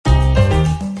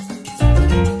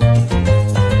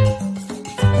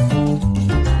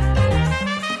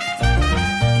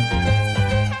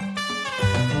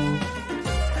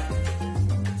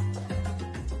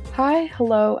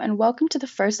Hello, and welcome to the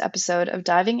first episode of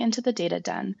Diving into the Data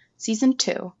Den, Season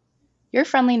 2, your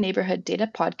friendly neighborhood data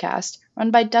podcast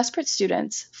run by desperate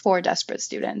students for desperate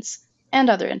students and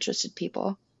other interested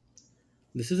people.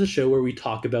 This is a show where we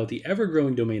talk about the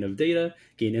ever-growing domain of data,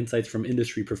 gain insights from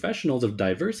industry professionals of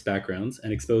diverse backgrounds,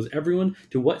 and expose everyone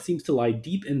to what seems to lie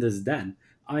deep in this den.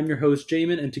 I'm your host,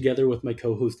 Jamin, and together with my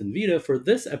co-host, Navya, for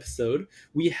this episode,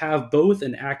 we have both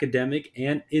an academic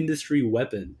and industry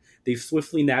weapon. They've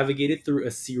swiftly navigated through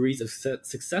a series of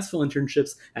successful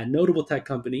internships at notable tech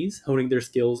companies, honing their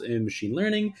skills in machine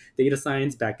learning, data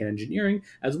science, backend engineering,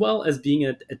 as well as being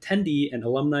an attendee and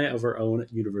alumni of our own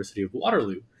University of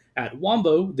Waterloo. At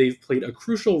Wombo, they've played a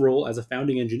crucial role as a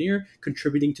founding engineer,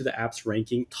 contributing to the app's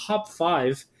ranking top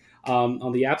 5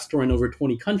 on the App Store in over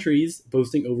 20 countries,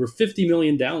 boasting over 50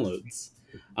 million downloads.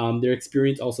 Their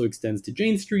experience also extends to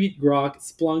Jane Street, Grok,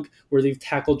 Splunk, where they've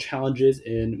tackled challenges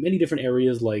in many different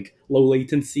areas like low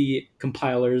latency,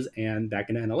 compilers, and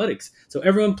backend analytics. So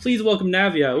everyone, please welcome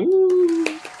Navya. Woo!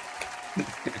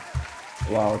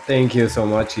 Wow, thank you so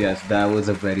much. Yes, that was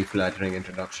a very flattering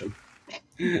introduction.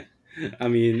 I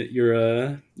mean,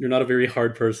 you're not a very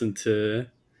hard person to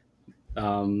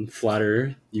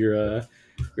flatter. You're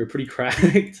pretty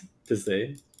cracked to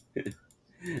say.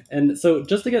 And so,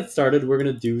 just to get started, we're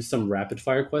going to do some rapid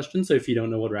fire questions. So, if you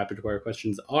don't know what rapid fire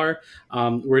questions are,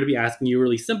 we're going to be asking you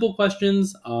really simple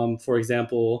questions. For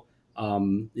example,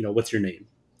 what's your name?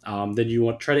 Then you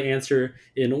want to try to answer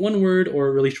in one word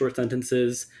or really short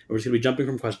sentences. We're just going to be jumping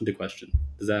from question to question.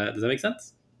 Does that make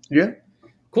sense? Yeah.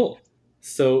 Cool.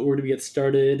 So we're going to get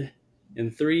started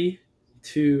in 3,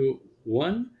 2,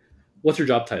 1. What's your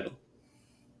job title?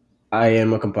 I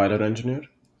am a compiler engineer.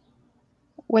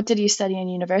 What did you study in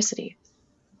university?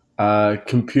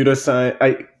 Computer science.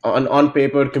 On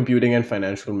paper, computing and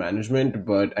financial management,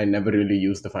 but I never really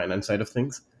used the finance side of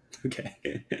things. Okay.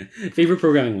 Favorite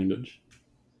programming language?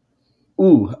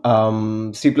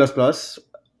 C++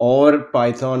 or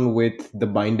Python with the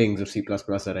bindings of C++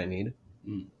 that I need.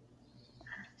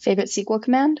 Favorite SQL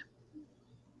command?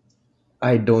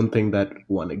 I don't think that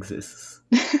one exists.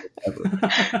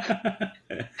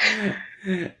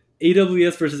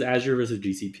 AWS versus Azure versus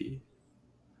GCP?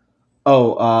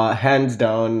 Hands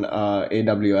down,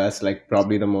 AWS, like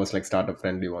probably the most like startup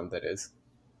friendly one there is.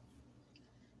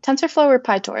 TensorFlow or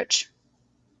PyTorch?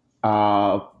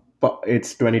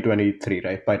 It's 2023,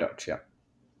 right? PyTorch, yeah.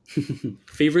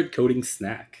 Favorite coding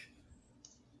snack?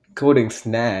 Coding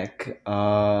snack?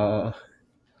 I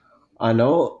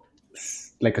know,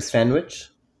 like a sandwich.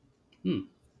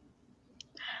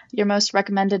 Your most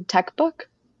recommended tech book?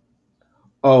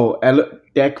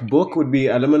 Tech book would be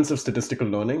Elements of Statistical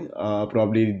Learning.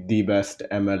 Probably the best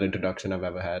ML introduction I've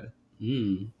ever had.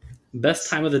 Best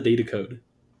time of the day to code?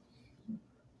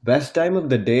 Best time of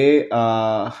the day,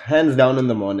 hands down in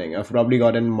the morning. I've probably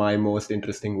gotten my most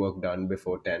interesting work done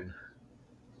before 10.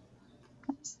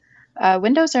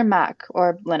 Windows or Mac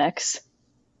or Linux?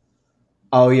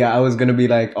 Oh yeah, I was going to be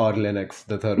like, or Linux,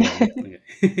 the third one.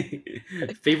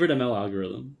 Favorite ML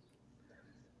algorithm?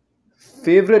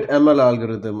 Favorite ML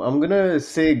algorithm? I'm going to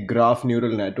say graph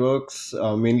neural networks,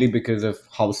 mainly because of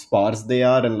how sparse they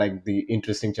are and like the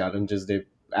interesting challenges they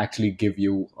actually give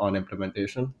you on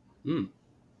implementation. And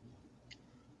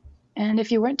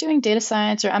if you weren't doing data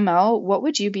science or ML, what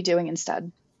would you be doing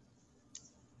instead?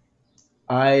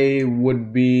 I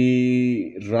would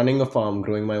be running a farm,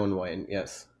 growing my own wine.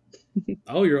 Yes.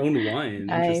 Oh, your own wine.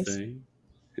 Nice. Interesting.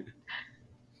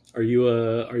 Are you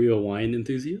a wine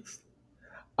enthusiast?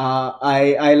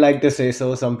 I like to say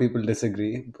so. Some people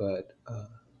disagree, but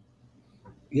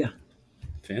yeah.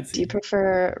 Fancy. Do you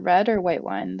prefer red or white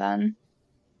wine then?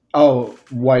 Oh,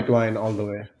 white wine all the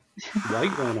way.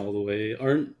 White wine all the way.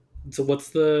 So what's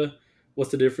the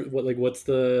difference? Why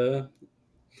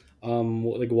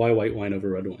white wine over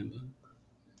red wine then?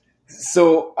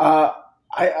 So I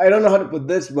don't know how to put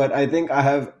this, but I think I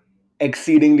have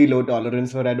exceedingly low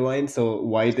tolerance for red wine. So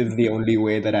white is the only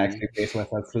way that I actually pace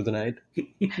myself through the night.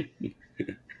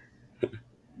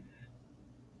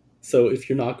 So if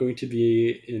you're not going to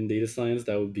be in data science,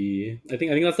 that would be I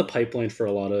think that's the pipeline for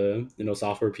a lot of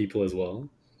software people as well.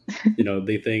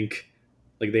 They think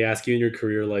like they ask you in your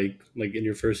career like in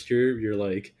your first year you're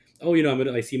like, oh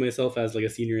I see myself as like a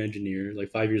senior engineer. Like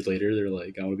 5 years later they're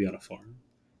like, I want to be on a farm.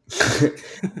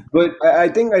 But I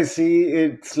think I see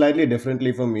it slightly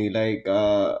differently for me. Like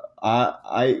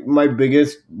my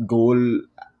biggest goal,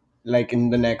 like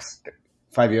in the next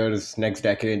 5 years, next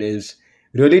decade, is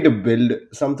really to build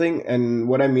something. And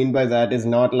what I mean by that is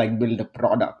not like build a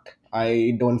product.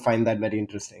 I don't find that very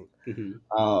interesting.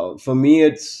 For me,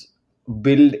 it's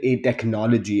build a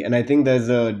technology. And I think there's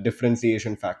a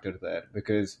differentiation factor there,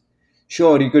 because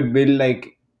sure, you could build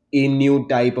like a new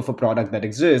type of a product that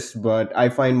exists, but I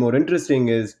find more interesting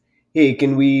is, hey,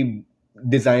 can we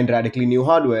design radically new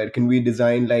hardware? Can we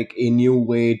design like a new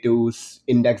way to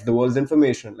index the world's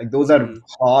information? Like those are Mhm.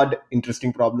 hard,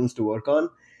 interesting problems to work on.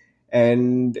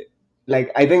 And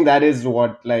like I think that is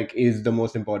what like is the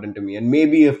most important to me. And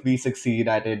maybe if we succeed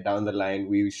at it down the line,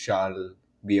 we shall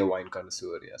be a wine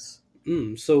connoisseur. Yes.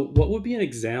 So what would be an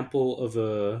example of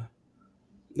a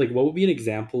what would be an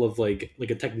example of a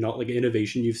like an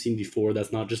innovation you've seen before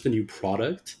that's not just a new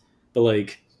product, but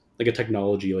like a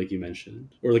technology like you mentioned,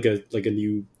 or like a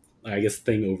new, I guess,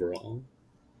 thing overall.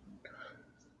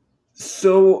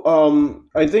 So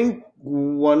I think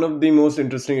one of the most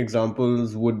interesting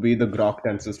examples would be the Grok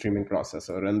tensor streaming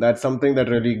processor, and that's something that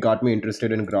really got me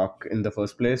interested in Grok in the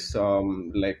first place,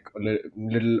 like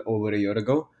little over a year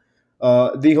ago.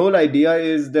 The whole idea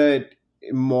is that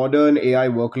modern AI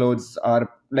workloads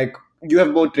are like, you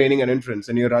have both training and inference,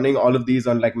 and you're running all of these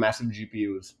on like massive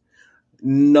GPUs.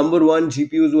 Number one,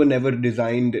 GPUs were never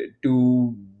designed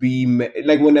to be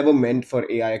were never meant for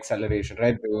AI acceleration,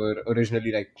 right? They were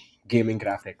originally like gaming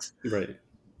graphics. Right.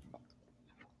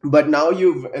 But now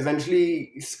you've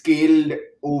essentially scaled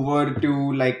over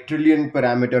to like trillion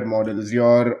parameter models.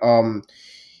 Your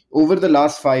Over the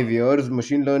last 5 years,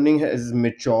 machine learning has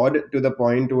matured to the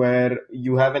point where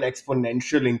you have an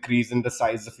exponential increase in the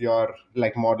size of your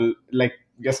like model, like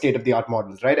your state of the art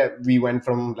models, right? We went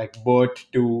from like BERT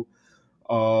to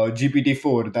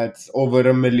GPT-4. That's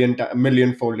over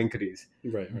million fold increase.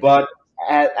 Right. Right. But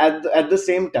at the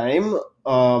same time,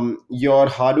 your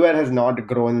hardware has not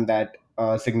grown that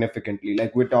significantly.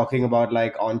 Like we're talking about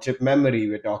like on-chip memory,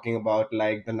 we're talking about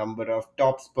like the number of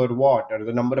tops per watt or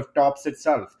the number of tops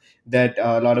itself that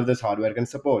a lot of this hardware can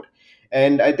support.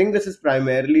 And I think this is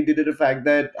primarily due to the fact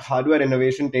that hardware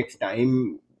innovation takes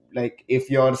time. Like if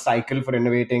your cycle for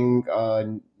innovating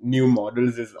new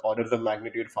models is orders of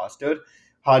magnitude faster,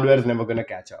 hardware is never going to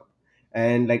catch up.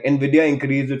 And like Nvidia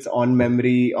increased its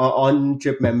on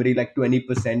chip memory like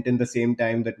 20% in the same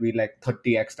time that we like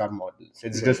 30x our models.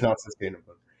 It's just Right. not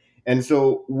sustainable. And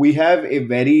so we have a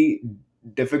very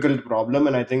difficult problem,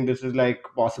 and I think this is like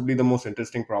possibly the most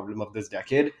interesting problem of this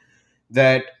decade,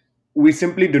 that we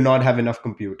simply do not have enough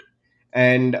compute.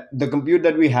 And the compute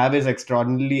that we have is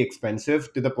extraordinarily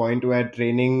expensive, to the point where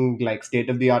training like state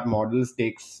of the art models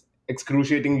takes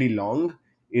excruciatingly long,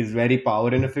 is very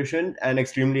power inefficient and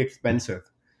extremely expensive.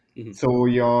 Hmm. So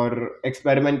your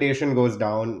experimentation goes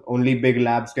down. Only big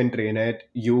labs can train it.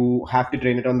 You have to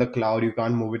train it on the cloud. You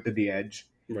can't move it to the edge.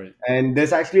 Right. And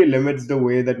this actually limits the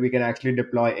way that we can actually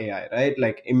deploy AI, right?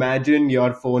 Like imagine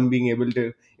your phone being able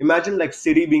to, imagine like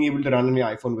Siri being able to run on your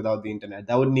iPhone without the internet.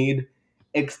 That would need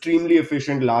extremely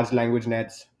efficient large language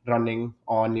nets running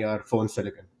on your phone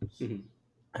silicon. Hmm.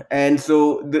 And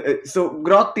so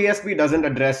Grok TSP doesn't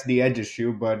address the edge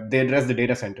issue, but they address the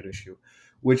data center issue,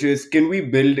 which is, can we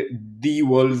build the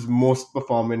world's most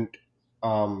performant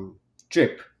um,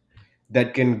 chip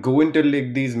that can go into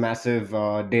like these massive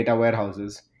data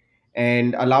warehouses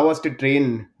and allow us to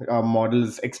train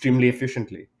models extremely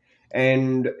efficiently.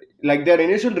 And like their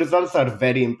initial results are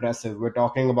very impressive. We're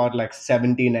talking about like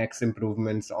 17x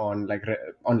improvements on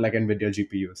on like Nvidia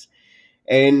GPUs.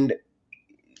 And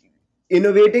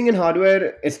innovating in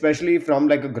hardware, especially from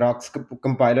like a Grok's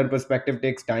compiler perspective,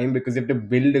 takes time, because you have to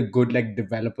build a good like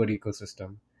developer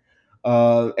ecosystem.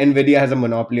 Nvidia has a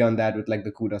monopoly on that with like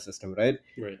the CUDA system, right?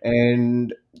 Right.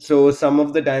 And so some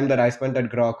of the time that I spent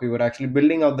at Grok, we were actually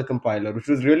building out the compiler, which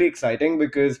was really exciting,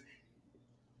 because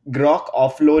Grok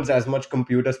offloads as much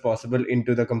compute as possible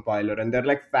into the compiler, and they're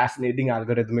like fascinating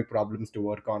algorithmic problems to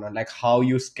work on like how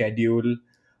you schedule,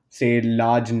 say,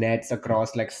 large nets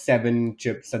across like 7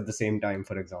 chips at the same time,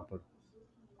 for example.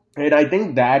 And I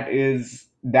think that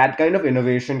kind of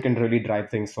innovation can really drive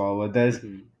things forward.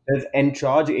 Hmm. There's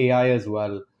Encharge AI as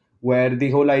well, where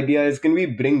the whole idea is, can we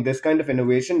bring this kind of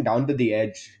innovation down to the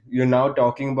edge? You're now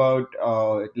talking about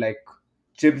like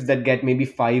chips that get maybe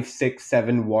 5, 6,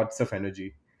 7 watts of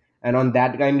energy. And on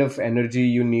that kind of energy,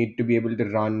 you need to be able to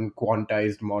run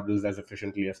quantized models as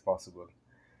efficiently as possible.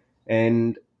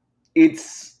 And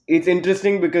it's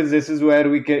interesting, because this is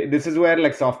where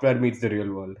like software meets the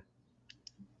real world.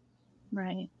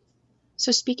 Right.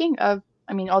 So speaking of,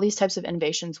 all these types of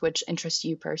innovations which interest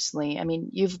you personally,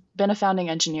 you've been a founding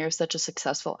engineer of such a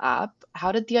successful app.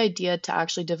 How did the idea to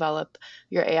actually develop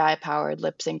your AI-powered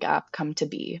lip sync app come to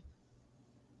be?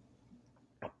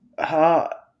 Uh,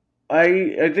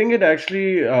 I think it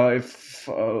actually, if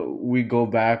we go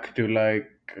back to like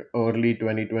early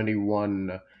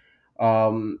 2021,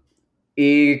 um,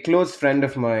 a close friend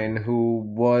of mine who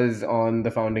was on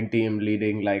the founding team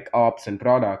leading like ops and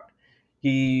product,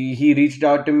 he reached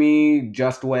out to me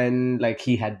just when like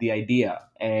he had the idea,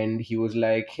 and he was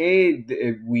like, hey,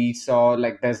 we saw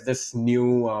like there's this new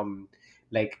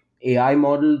like AI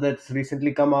model that's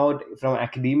recently come out from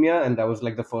academia, and that was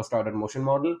like the first order motion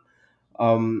model.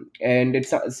 And it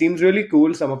seems really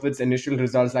cool. Some of its initial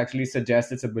results actually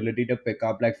suggest its ability to pick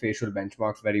up like facial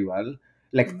benchmarks very well,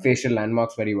 like Mm. facial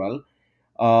landmarks very well.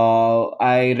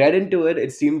 I read into it.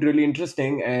 It seemed really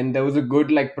interesting, and there was a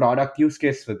good like product use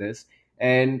case for this.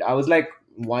 And I was like,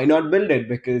 why not build it?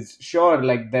 Because sure,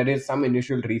 like there is some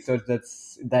initial research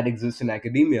that exists in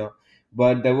academia,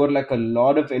 but there were like a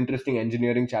lot of interesting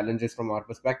engineering challenges from our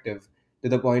perspective, to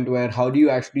the point where how do you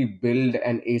actually build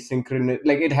an asynchronous,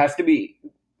 like it has to be,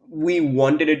 we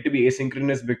wanted it to be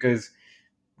asynchronous because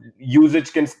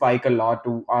usage can spike a lot.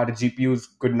 Our GPUs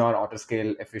could not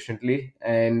autoscale efficiently,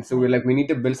 and so we're Right. like, we need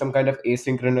to build some kind of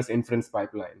asynchronous inference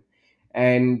pipeline.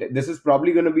 And this is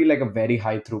probably going to be like a very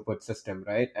high throughput system,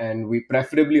 right? And we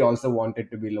preferably also want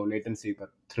it to be low latency,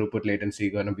 but throughput latency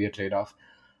going to be a trade-off.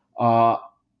 uh,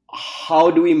 how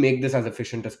do we make this as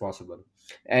efficient as possible?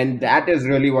 And Right. that is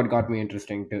really what got me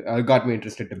interested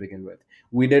to begin with.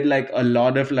 We did like a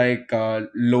lot of like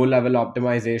low level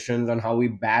optimizations on how we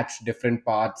batch different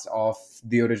parts of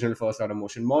the original first order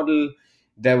motion model.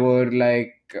 There were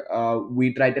like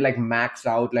we tried to like max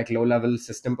out like low level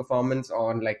system performance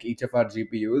on like each of our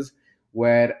GPUs,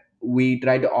 where we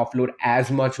try to offload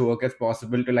as much work as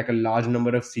possible to like a large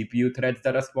number of CPU threads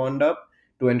that are spawned up,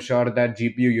 to ensure that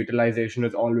GPU utilization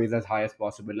is always as high as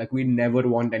possible. Like we never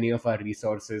want any of our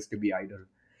resources to be idle.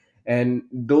 And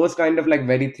those kind of like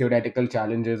very theoretical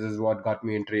challenges is what got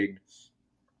me intrigued.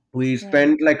 We Right.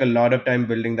 spent like a lot of time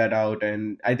building that out,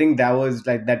 and I think that was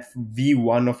like that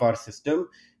V1 of our system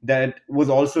that was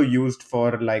also used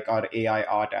for like our AI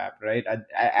art app, right?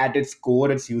 At its core,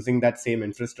 it's using that same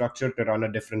infrastructure to run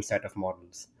a different set of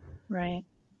models. Right.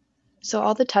 So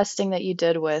all the testing that you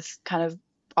did with kind of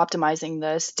optimizing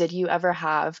this, did you ever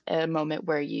have a moment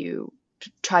where you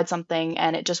tried something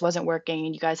and it just wasn't working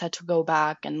and you guys had to go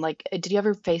back and like did you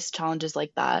ever face challenges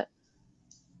like that?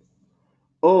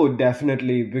 Oh,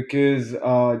 definitely, because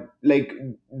like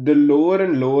the lower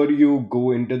and lower you go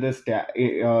into the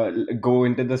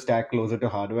stack closer to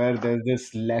hardware, there's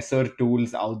just lesser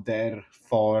tools out there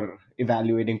for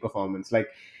evaluating performance. Like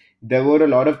there were a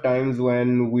lot of times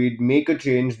when we'd make a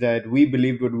change that we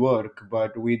believed would work,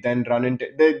 but we then run into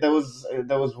there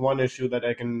was one issue that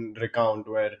I can recount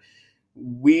where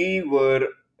we were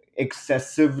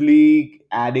excessively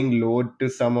adding load to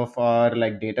some of our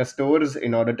like data stores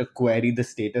in order to query the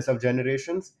status of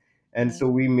generations. And Right. so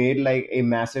we made like a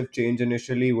massive change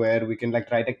initially where we can like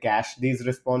try to cache these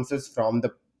responses from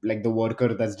the like the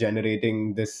worker that's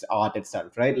generating this art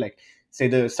itself, right? Like say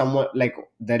the someone like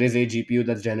there is a GPU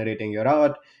that's generating your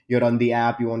art, you're on the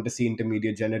app, you want to see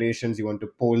intermediate generations, you want to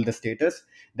poll the status.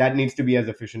 That needs to be as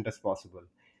efficient as possible.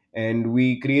 And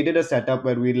we created a setup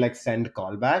where we like send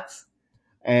callbacks,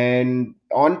 and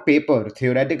on paper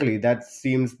theoretically that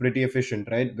seems pretty efficient,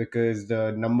 right? Because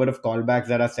the number of callbacks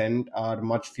that are sent are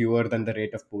much fewer than the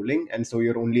rate of pooling, and so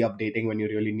you're only updating when you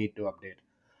really need to update.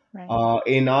 Right.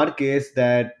 In our case,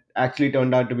 that actually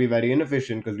turned out to be very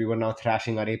inefficient because we were now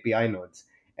thrashing our API nodes.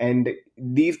 And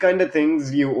these kind of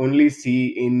things you only see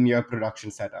in your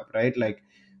production setup, right? Like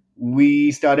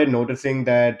we started noticing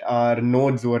that our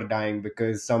nodes were dying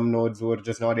because some nodes were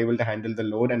just not able to handle the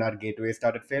load, and our gateway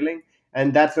started failing.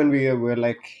 And that's when we were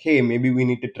like, hey, maybe we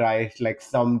need to try like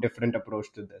some different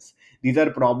approach to this. These are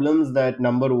problems that,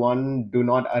 number one, do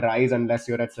not arise unless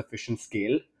you're at sufficient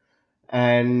scale,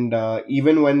 and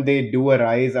even when they do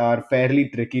arise are fairly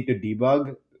tricky to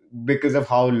debug because of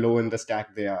how low in the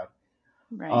stack they are.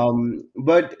 Right.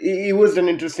 But it was an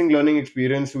interesting learning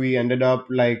experience. We ended up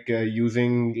like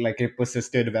using like a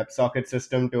persisted WebSocket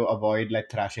system to avoid like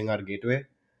thrashing our gateway,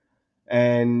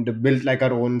 and built like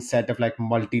our own set of like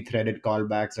multi-threaded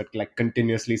callbacks that like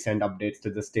continuously send updates to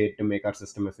the state to make our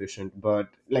system efficient. But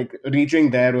like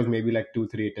reaching there was maybe like 2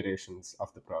 3 iterations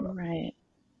of the product. Right.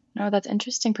 No, that's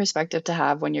interesting perspective to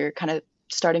have when you're kind of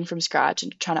starting from scratch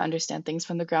and trying to understand things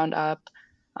from the ground up.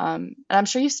 And I'm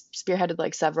sure you spearheaded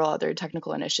like several other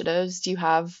technical initiatives. Do you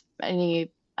have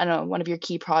any, I don't know, one of your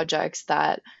key projects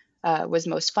that was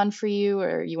most fun for you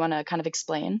or you want to kind of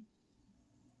explain?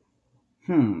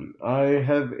 I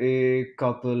have a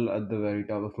couple at the very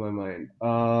top of my mind.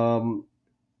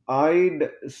 I'd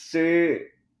say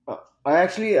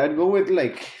I'd go with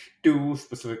like two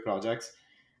specific projects.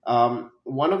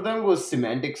 One of them was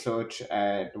semantic search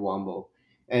at Wombo,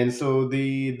 And so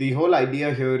the whole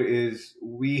idea here is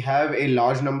we have a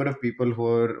large number of people who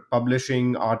are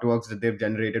publishing artworks that they've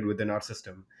generated within our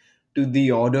system, to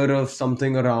the order of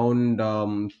something around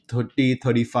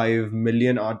 35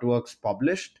 million artworks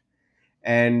published,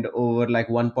 and over like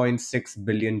 1.6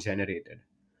 billion generated.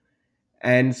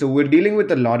 And so we're dealing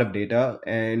with a lot of data,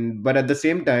 and but at the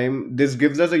same time this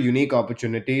gives us a unique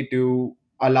opportunity to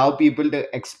allow people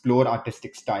to explore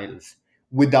artistic styles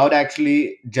without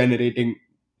actually generating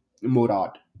more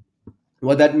art.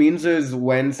 What that means is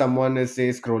when someone is, say,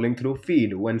 scrolling through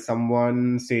feed, when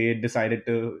someone, say, decided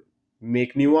to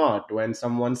make new art, when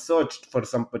someone searched for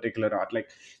some particular art, like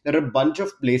there are a bunch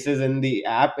of places in the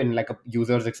app in like a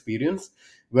user's experience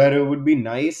where it would be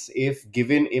nice if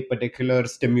given a particular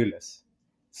stimulus,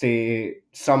 say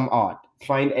some art,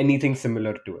 find anything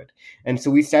similar to it. And so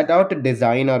we set out to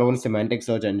design our own semantic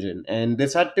search engine, and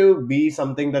this had to be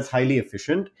something that's highly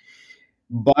efficient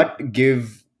but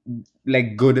give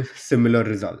like good similar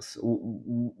results.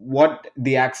 What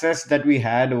the access that we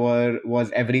had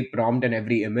was every prompt and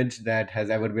every image that has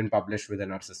ever been published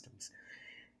within our systems.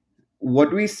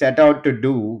 What we set out to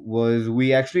do was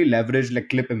we actually leveraged like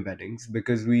clip embeddings,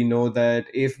 because we know that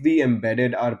if we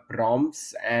embedded our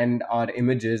prompts and our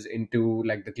images into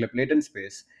like the clip latent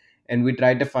space, and we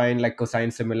try to find like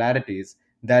cosine similarities,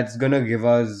 that's gonna give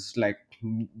us like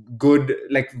good,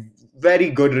 like very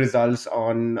good results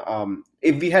on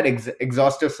if we had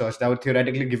exhaustive search, that would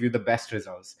theoretically give you the best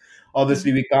results. Obviously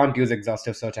Mhm. we can't use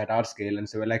exhaustive search at our scale, and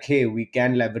so we're like, hey, we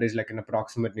can leverage like an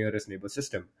approximate nearest neighbor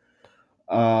system.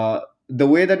 The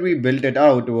way that we built it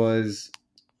out was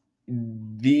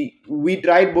we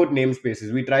tried both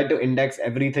namespaces. We tried to index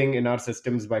everything in our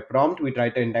systems by prompt. We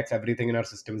tried to index everything in our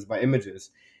systems by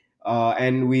images.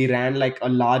 And we ran like a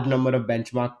large number of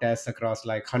benchmark tests across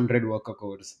like 100 worker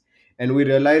cores. And we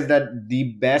realized that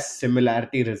the best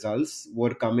similarity results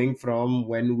were coming from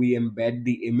when we embed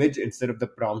the image instead of the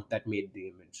prompt that made the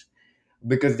image,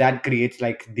 because that creates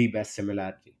like the best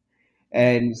similarity. Yeah.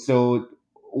 And so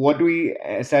what we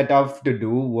set out to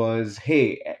do was,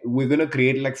 hey, we're going to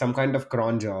create like some kind of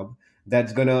cron job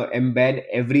that's going to embed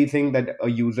everything that a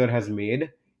user has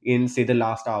made in, say, the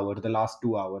last hour, the last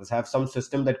 2 hours, have some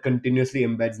system that continuously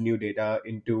embeds new data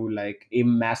into like a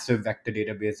massive vector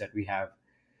database that we have,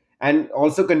 and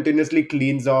also continuously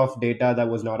cleans off data that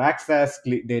was not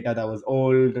accessed, data that was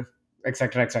old,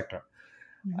 etc., etc.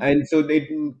 Mhm. And so it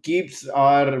keeps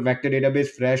our vector database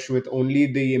fresh with only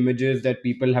the images that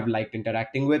people have liked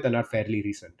interacting with and are fairly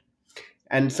recent.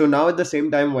 And so now at the same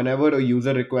time, whenever a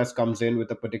user request comes in with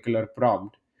a particular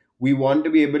prompt, we want to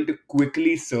be able to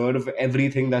quickly serve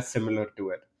everything that's similar to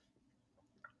it.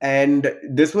 And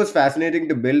this was fascinating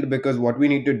to build, because what we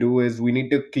need to do is we need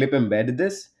to clip embed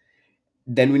this,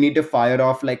 then we need to fire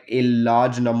off like a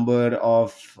large number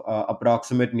of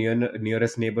approximate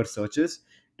nearest neighbor searches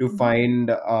to Mhm.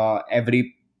 find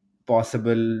every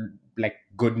possible like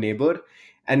good neighbor,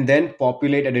 and then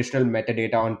populate additional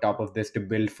metadata on top of this to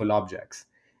build full objects,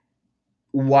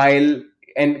 while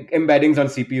and embeddings on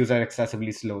CPUs are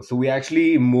excessively slow. So we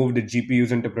actually moved the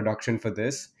GPUs into production for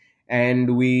this,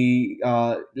 and we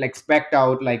like spec'd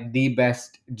out like the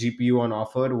best GPU on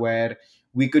offer, where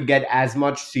we could get as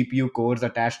much CPU cores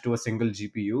attached to a single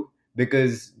GPU,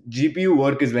 because GPU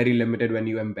work is very limited when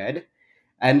you embed.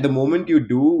 And the moment you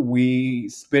do, we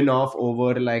spin off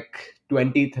over like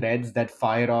 20 threads that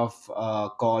fire off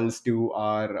calls to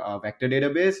our vector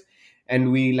database,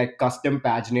 and we like custom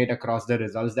paginate across the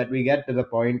results that we get, to the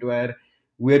point where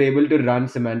we're able to run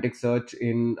semantic search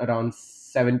in around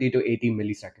 70 to 80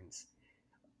 milliseconds.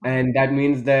 Wow. And that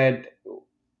means that,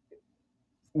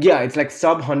 yeah, it's like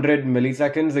sub 100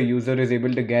 milliseconds a user is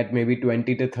able to get maybe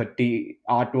 20 to 30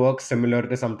 artworks similar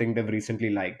to something they've recently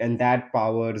liked, and that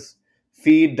powers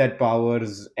feed, that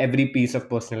powers every piece of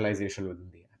personalization within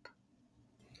the app.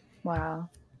 Wow.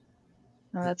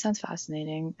 No, that sounds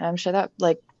fascinating. I'm sure that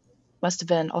like must have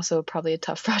been also probably a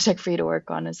tough project for you to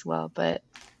work on as well, but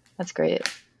that's great.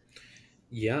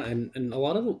 Yeah, and a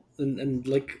lot of and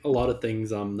like a lot of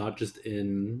things, not just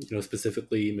in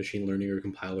specifically machine learning or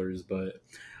compilers, but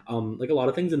like a lot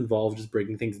of things involve just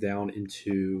breaking things down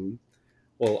into,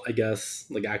 well, I guess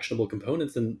like actionable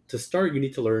components. And to start, you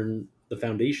need to learn the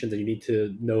foundations, and you need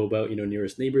to know about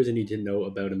nearest neighbors, and you need to know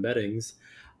about embeddings.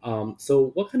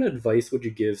 So what kind of advice would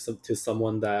you give to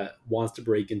someone that wants to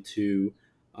break into,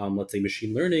 let's say,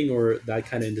 machine learning or that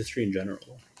kind of industry in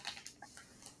general?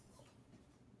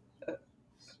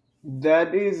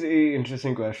 That is a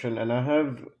interesting question, and I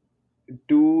have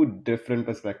two different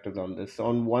perspectives on this.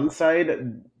 On one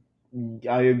side,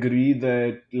 I agree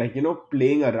that, like,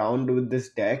 playing around with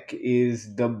this tech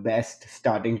is the best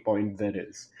starting point there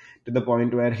is. To the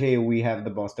point where, hey, we have the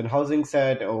Boston housing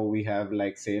set, or we have,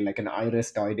 like, say, like an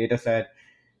Iris toy data set.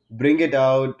 Bring it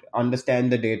out,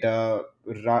 understand the data,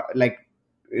 like,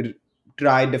 r-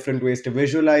 try different ways to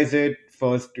visualize it.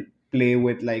 First, play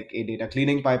with like a data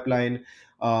cleaning pipeline,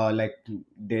 like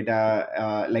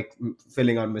data, like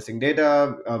filling out missing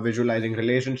data, visualizing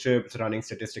relationships, running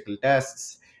statistical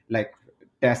tests, like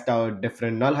test out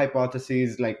different null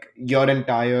hypotheses, like your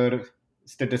entire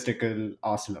statistical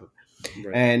arsenal.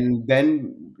 Right. And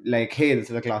then, like, hey, this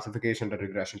is a classification to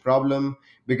regression problem,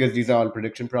 because these are all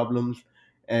prediction problems.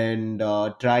 And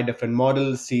try different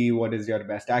models, see what is your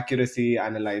best accuracy,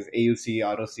 analyze AUC,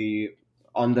 ROC,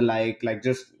 on the like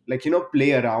just like,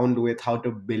 play around with how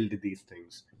to build these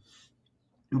things.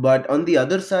 But on the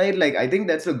other side, like, I think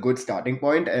that's a good starting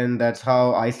point, and that's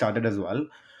how I started as well.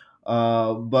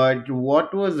 But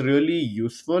what was really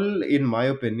useful, in my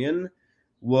opinion,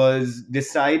 was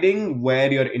deciding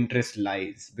where your interest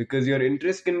lies, because your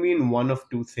interest can be in one of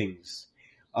two things.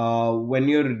 When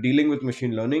you're dealing with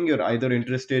machine learning, you're either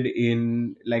interested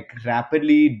in like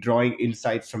rapidly drawing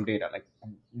insights from data, like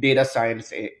data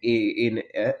science in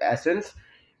essence,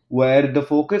 where the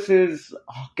focus is,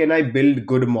 can I build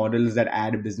good models that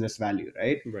add business value,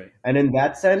 right? Right. And in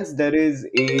that sense, there is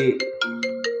a,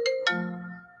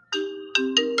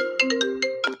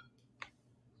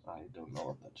 I don't know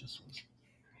what that just was.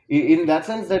 In that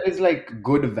sense, there is like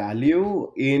good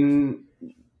value in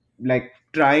like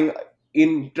trying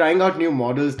out new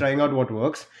models, trying out what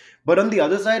works. But on the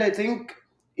other side, I think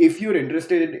if you're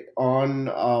interested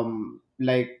on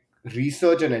like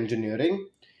research and engineering,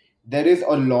 there is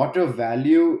a lot of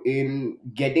value in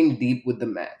getting deep with the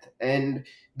math. And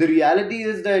the reality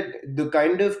is that the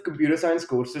kind of computer science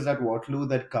courses at Waterloo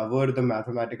that cover the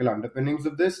mathematical underpinnings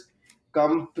of this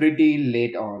come pretty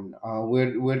late on.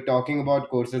 We're talking about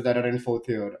courses that are in fourth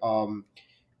year.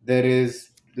 There is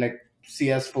like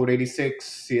CS 486,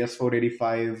 CS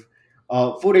 485.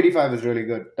 485 is really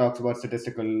good. Talks about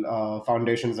statistical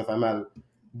foundations of ML.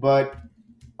 But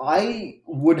I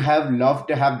would have loved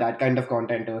to have that kind of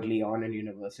content early on in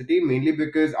university, mainly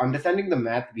because understanding the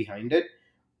math behind it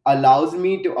allows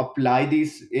me to apply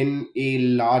these in a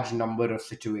large number of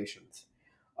situations.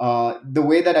 The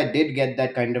way that I did get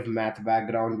that kind of math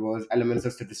background was elements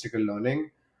of statistical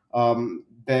learning.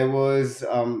 There was,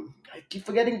 I keep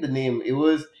forgetting the name. It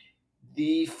was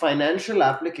the financial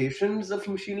applications of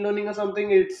machine learning or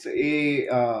something. It's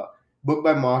a book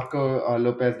by Marco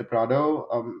Lopez de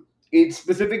Prado. It's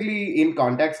specifically in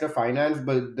context of finance,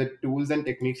 but the tools and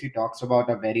techniques he talks about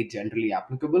are very generally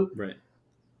applicable. Right.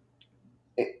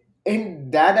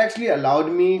 And that actually allowed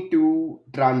me to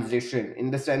transition, in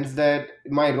the sense that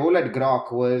my role at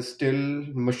Grok was still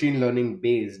machine learning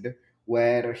based,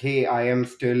 where, hey, I am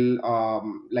still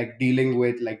like dealing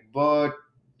with like BERT,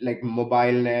 like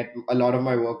mobile net. A lot of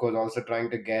my work was also trying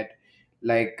to get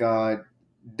like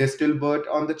distal BERT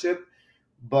on the chip.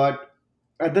 But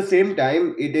at the same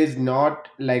time, it is not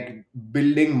like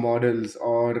building models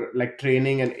or like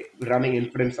training and running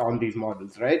inference on these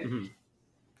models, right? Hmm.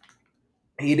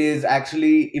 It is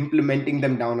actually implementing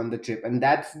them down on the chip. And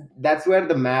that's where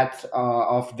the math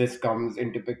of this comes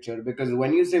into picture, because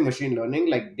when you say machine learning,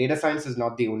 like, data science is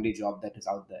not the only job that is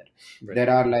out there. Right. There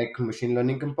are like machine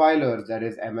learning compilers, there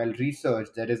is ML research,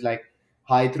 there is like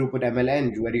high throughput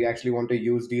ML where you actually want to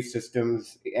use these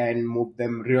systems and move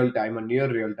them real time or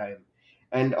near real time.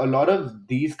 And a lot of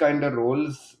these kind of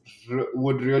roles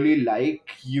would really like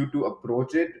you to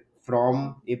approach it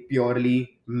from a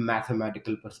purely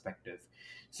mathematical perspective.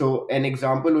 So an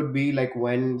example would be like,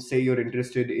 when, say, you're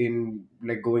interested in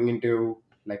like going into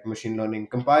like machine learning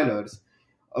compilers,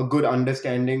 a good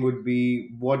understanding would be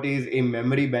what is a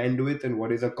memory bandwidth and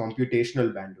what is a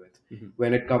computational bandwidth Hmm.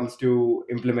 when it comes to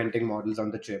implementing models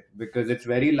on the chip. Because it's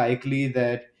very likely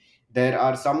that there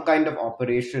are some kind of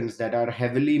operations that are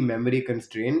heavily memory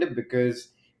constrained, because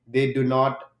they do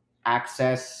not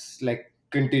access like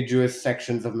contiguous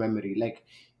sections of memory. Like,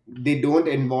 they don't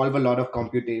involve a lot of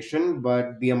computation,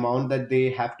 but the amount that they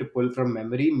have to pull from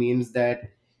memory means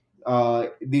that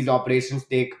these operations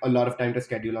take a lot of time to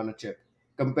schedule on a chip.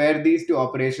 Compare these to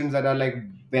operations that are like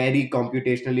very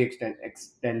computationally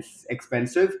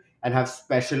expensive and have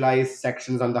specialized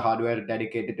sections on the hardware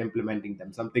dedicated to implementing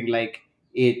them, something like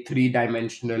a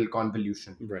three-dimensional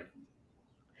convolution. Right.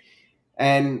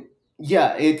 And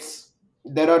yeah, it's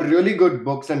there are really good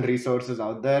books and resources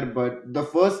out there, but the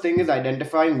first thing is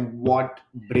identifying what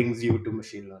brings you to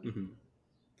machine learning. Hmm.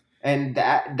 And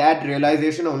that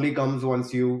realization only comes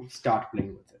once you start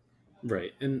playing with it.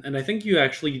 Right. And I think you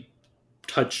actually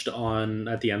touched on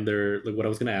at the end there, like what I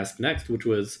was going to ask next, which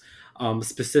was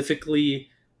specifically,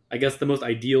 I guess the most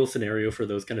ideal scenario for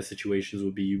those kind of situations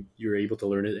would be you're able to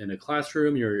learn it in a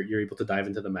classroom, you're able to dive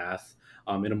into the math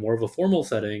in a more of a formal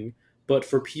setting. But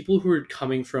for people who are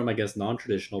coming from, I guess,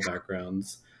 non-traditional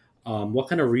backgrounds, what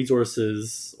kind of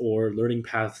resources or learning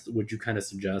paths would you kind of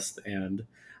suggest? And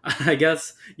I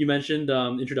guess you mentioned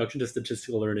introduction to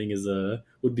statistical learning is a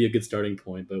would be a good starting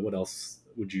point, but what else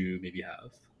would you maybe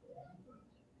have?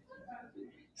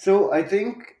 So I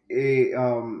think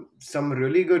some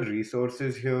really good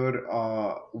resources here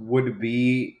would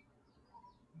be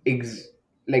ex-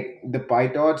 like the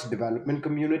PyTorch development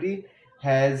community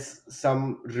has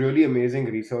some really amazing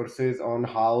resources on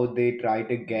how they try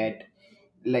to get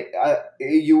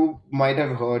you might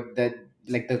have heard that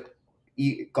like the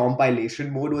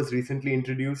compilation mode was recently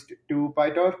introduced to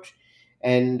PyTorch,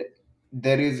 and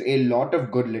there is a lot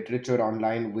of good literature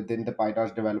online within the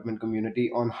PyTorch development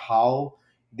community on how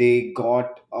they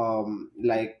got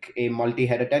like a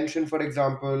multi-head attention, for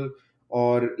example,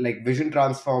 or like vision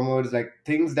transformers, like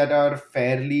things that are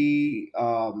fairly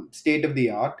state of the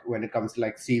art when it comes to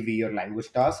like CV or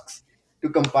language tasks to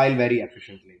compile very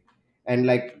efficiently and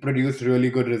like produce really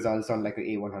good results on like a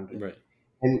A100. Right.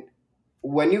 And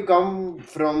when you come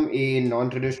from a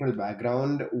non-traditional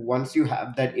background, once you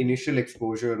have that initial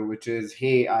exposure, which is,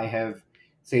 hey, I have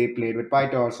say played with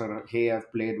PyTorch, or hey,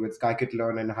 I've played with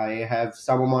scikit-learn, and I have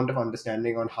some amount of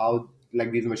understanding on how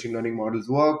like these machine learning models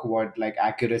work, what like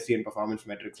accuracy and performance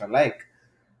metrics are like.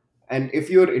 And if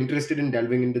you're interested in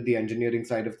delving into the engineering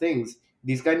side of things,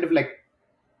 these kind of like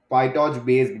PyTorch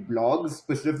based blogs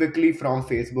specifically from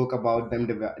Facebook about them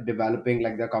developing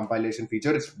like their compilation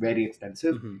feature. It's very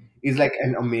extensive. Hmm. Is like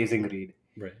an amazing read.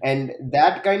 Right. And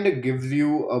that kind of gives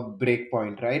you a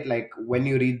breakpoint, right? Like when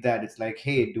you read that, it's like,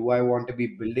 hey, do I want to be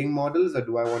building models or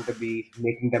do I want to be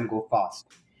making them go fast?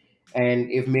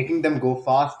 And if making them go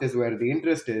fast is where the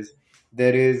interest is,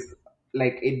 there is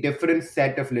like a different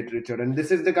set of literature, and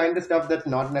this is the kind of stuff that's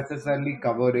not necessarily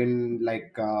covered in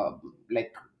like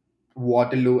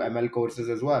Waterloo ML courses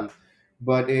as well.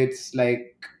 But it's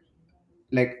like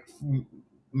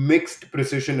mixed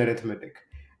precision arithmetic,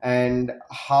 and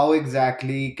how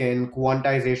exactly can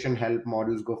quantization help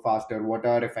models go faster? What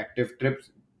are effective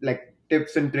trips like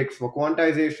tips and tricks for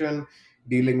quantization,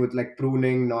 dealing with like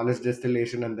pruning, knowledge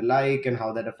distillation, and the like, and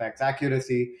how that affects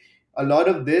accuracy? A lot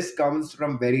of this comes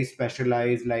from very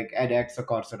specialized like edX or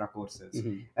Coursera courses.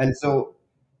 Hmm. And so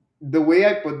the way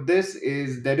I put this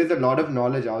is there is a lot of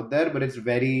knowledge out there, but it's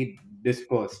very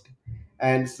dispersed.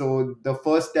 And so the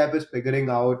first step is figuring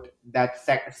out that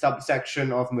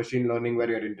subsection of machine learning where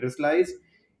your interest lies.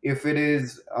 If it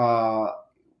is the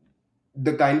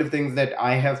kind of things that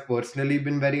I have personally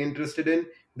been very interested in,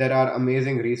 there are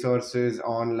amazing resources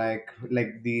on like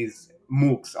these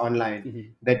MOOCs online Hmm.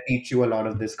 that teach you a lot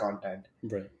of this content.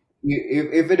 Right.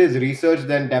 If it is research,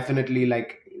 then definitely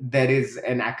like there is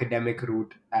an academic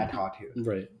route at heart here.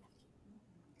 Right.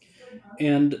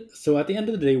 And so at the end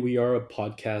of the day, we are a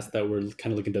podcast that we're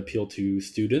kind of looking to appeal to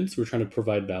students. We're trying to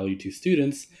provide value to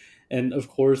students. And of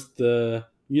course, the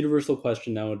universal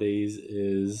question nowadays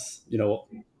is,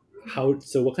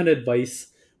 so what kind of advice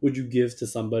would you give to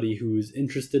somebody who's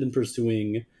interested in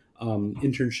pursuing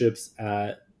internships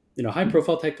at, high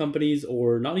profile tech companies,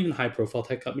 or not even high profile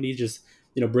tech companies, just,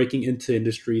 breaking into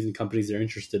industries and companies they're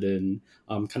interested in,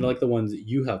 kind of like the ones that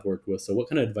you have worked with. So what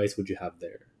kind of advice would you have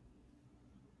there?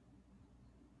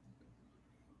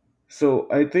 So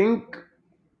I think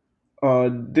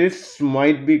this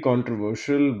might be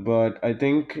controversial, but I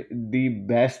think the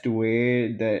best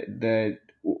way that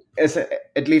as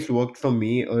at least worked for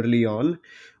me early on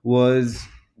was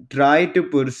try to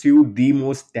pursue the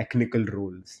most technical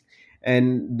roles.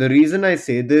 And the reason I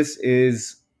say this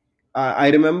is I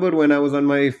remember when I was on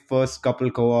my first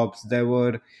couple co-ops, there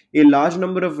were a large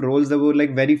number of roles that were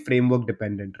like very framework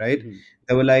dependent, right? Hmm.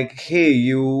 They were like, hey,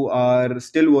 you are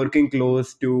still working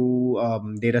close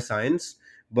to data science,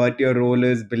 but your role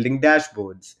is building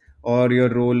dashboards, or your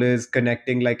role is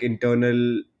connecting like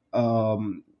internal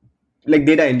um, like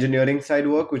data engineering side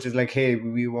work, which is like, hey,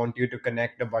 we want you to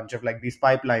connect a bunch of like these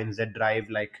pipelines that drive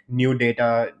like new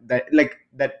data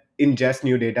that ingest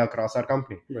new data across our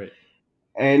company. Right.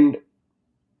 And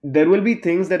there will be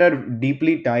things that are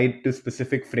deeply tied to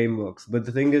specific frameworks, but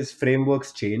the thing is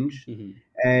frameworks change, Hmm.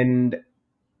 and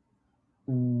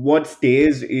what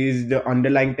stays is the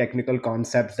underlying technical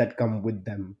concepts that come with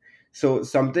them. So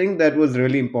something that was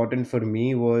really important for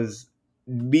me was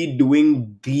be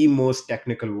doing the most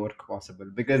technical work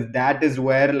possible, because that is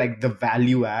where like the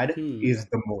value add Hmm. is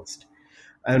the most.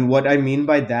 And what I mean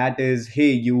by that is,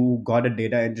 hey, you got a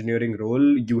data engineering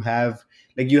role, you have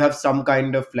some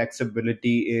kind of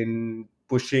flexibility in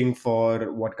pushing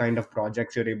for what kind of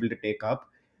projects you're able to take up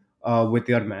with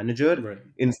your manager, Right.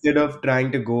 instead of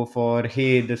trying to go for,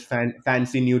 hey, this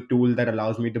fancy new tool that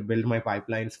allows me to build my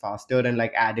pipelines faster and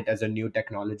like add it as a new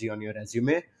technology on your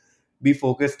resume. Be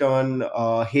focused on,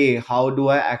 hey, how do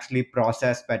I actually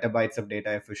process petabytes of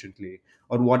data efficiently,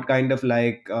 or what kind of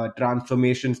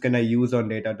transformations can I use on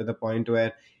data to the point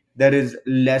where there is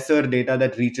lesser data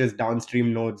that reaches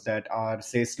downstream nodes that are,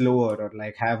 say, slower or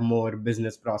like have more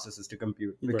business processes to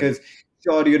compute. Right. Because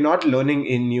sure, you're not learning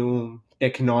a new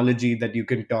technology that you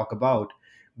can talk about,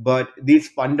 but these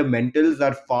fundamentals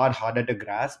are far harder to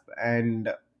grasp, and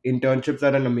internships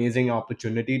are an amazing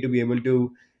opportunity to be able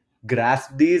to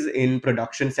grasp these in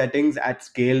production settings at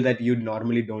scale that you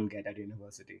normally don't get at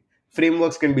university.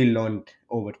 Frameworks can be learned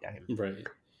over time. Right.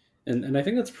 And I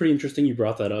think that's pretty interesting you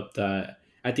brought that up, that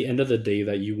at the end of the day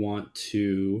that you want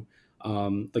to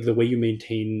like the way you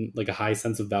maintain like a high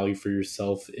sense of value for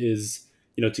yourself is,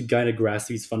 to kind of grasp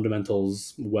these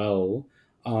fundamentals well.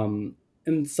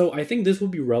 And so I think this would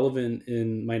be relevant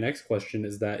in my next question,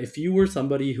 is that if you were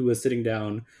somebody who was sitting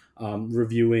down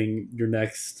reviewing your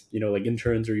next, like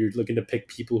interns, or you're looking to pick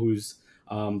people who's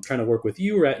trying to work with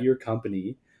you or at your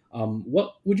company,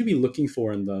 what would you be looking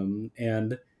for in them?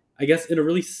 And I guess in a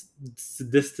really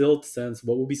distilled sense,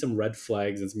 what would be some red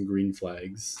flags and some green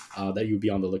flags that you'd be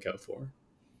on the lookout for?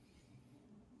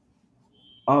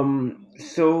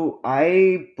 So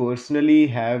I personally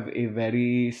have a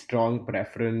very strong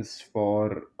preference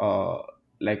for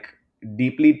like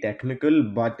deeply technical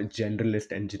but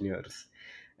generalist engineers.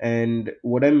 And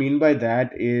what I mean by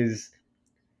that is,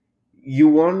 you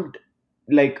want,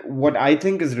 like, what I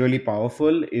think is really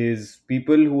powerful is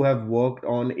people who have worked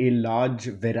on a large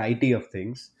variety of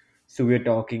things. So we're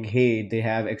talking, hey, they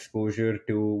have exposure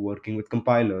to working with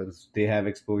compilers, they have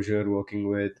exposure working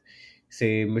with,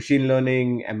 say, machine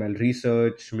learning, ML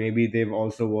research, maybe they've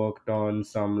also worked on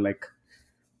some like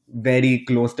very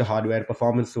close to hardware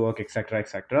performance work, etc.,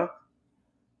 etc.,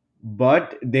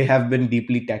 but they have been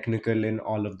deeply technical in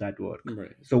all of that work.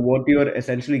 Right. So what you're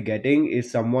essentially getting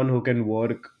is someone who can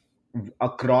work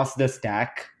across the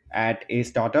stack at a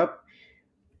startup,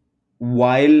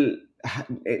 while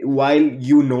while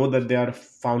you know that their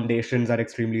foundations are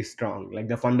extremely strong, like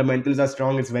the fundamentals are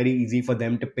strong. It's very easy for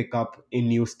them to pick up a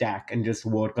new stack and just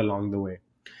work along the way.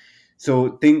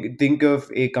 So think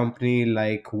of a company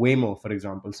like Waymo, for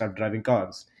example, start driving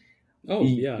cars. Oh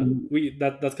yeah, we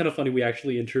that's kind of funny. We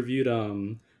actually interviewed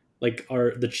like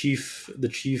our the chief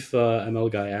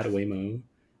ML guy at Waymo,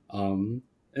 um,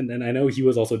 and I know he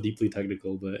was also deeply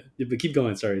technical, but keep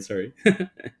going. Sorry.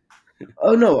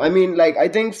 Oh no, I mean, like, I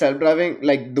think self-driving,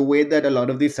 like the way that a lot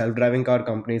of these self-driving car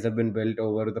companies have been built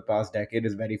over the past decade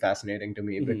is very fascinating to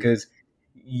me, Hmm. because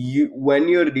when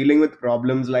you're dealing with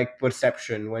problems like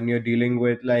perception, when you're dealing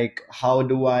with like how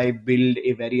do I build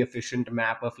a very efficient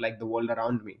map of like the world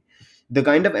around me, the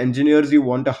kind of engineers you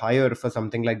want to hire for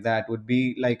something like that would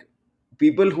be like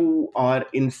people who are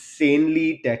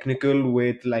insanely technical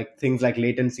with like things like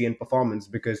latency and performance.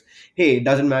 Because hey, it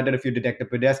doesn't matter if you detect a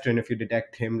pedestrian if you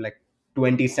detect him like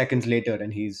 20 seconds later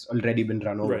and he's already been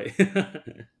run over. Right.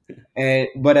 And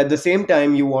but at the same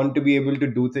time, you want to be able to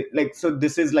do things like, so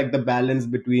this is like the balance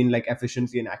between like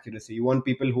efficiency and accuracy. You want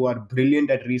people who are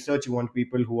brilliant at research, you want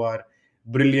people who are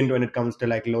brilliant when it comes to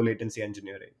like low latency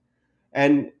engineering,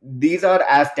 and these are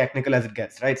as technical as it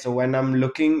gets, right? So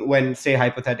when say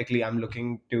hypothetically I'm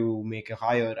looking to make a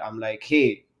hire, I'm like,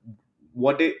 hey,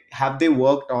 have they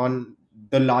worked on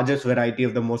the largest variety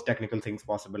of the most technical things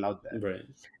possible out there, Right.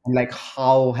 and like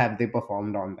how have they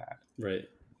performed on that. Right.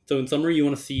 So in summary, you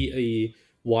want to see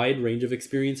a wide range of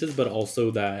experiences, but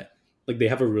also that like they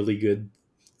have a really good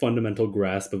fundamental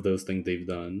grasp of those things they've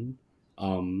done.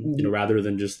 Rather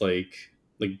than just like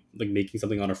making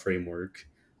something on a framework.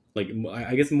 Like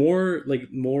I guess more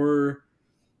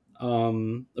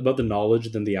about the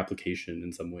knowledge than the application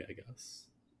in some way, I guess.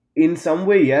 In some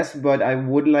way, yes, but I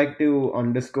would like to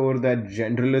underscore that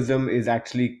generalism is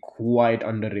actually quite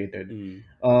underrated.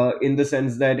 Mm, In the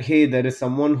sense that, hey, there is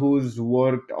someone who's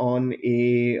worked on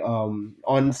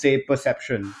on, say,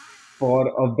 perception for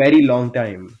a very long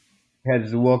time,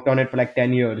 has worked on it for like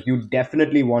 10 years. You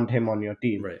definitely want him on your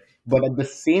team. right. But at the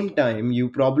same time, you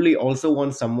probably also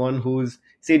want someone who's,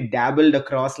 say, dabbled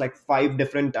across like five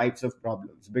different types of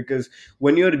problems. Because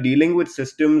when you're dealing with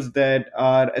systems that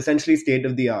are essentially state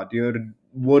of the art, you're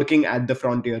working at the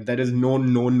frontier. There is no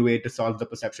known way to solve the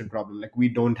perception problem. Like, we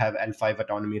don't have L5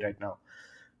 autonomy right now.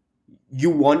 You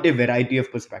want a variety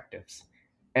of perspectives.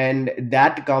 and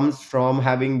that comes from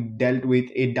having dealt with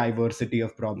a diversity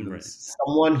of Right. problems.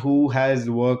 Someone who has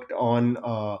worked on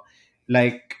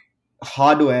like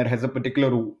hardware has a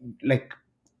particular like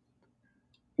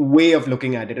way of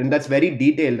looking at it, and that's very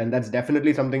detailed, and that's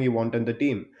definitely something you want in the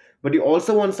team. But you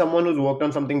also want someone who's worked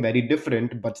on something very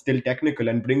different but still technical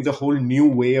and brings a whole new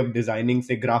way of designing,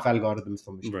 say, graph algorithms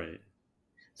for machine learning. Right.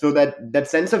 So that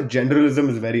sense of generalism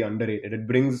is very underrated. It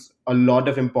brings a lot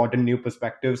of important new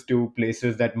perspectives to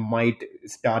places that might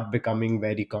start becoming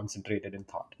very concentrated in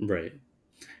thought. Right.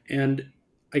 And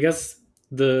I guess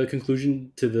the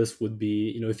conclusion to this would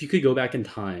be, if you could go back in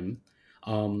time,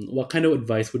 what kind of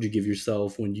advice would you give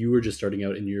yourself when you were just starting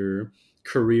out in your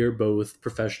career, both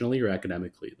professionally or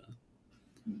academically? Then.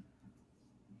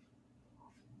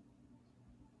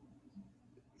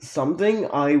 Something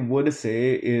I would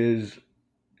say is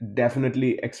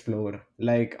definitely explore.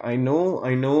 Like I know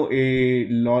a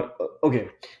lot. Okay,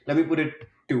 let me put it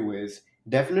two ways.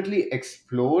 Definitely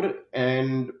explore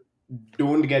and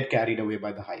don't get carried away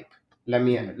by the hype. let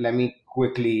me Mhm. let me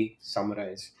quickly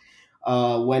summarize.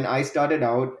 When I started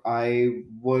out, I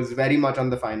was very much on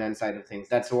the finance side of things.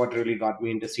 That's what really got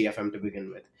me into CFM to begin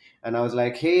with. And I was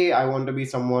like, hey, I want to be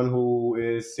someone who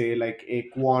is, say, like a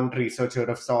quant researcher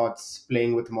of sorts,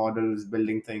 playing with models,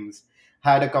 building things.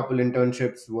 Had a couple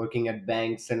internships working at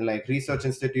banks and like research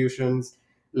institutions,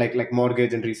 like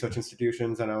mortgage and research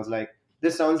institutions. And I was like,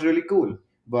 this sounds really cool.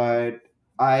 But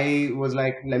I was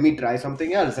like, let me try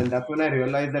something else. And that's when I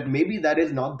realized that maybe that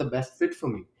is not the best fit for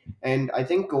me. And I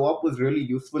think co op was really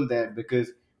useful there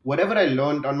because whatever I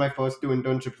learned on my first two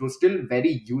internships was still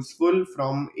very useful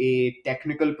from a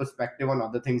technical perspective on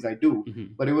other things I do.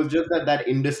 Mhm. But it was just that that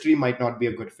industry might not be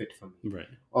a good fit for me. Right.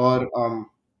 Or,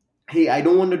 hey, I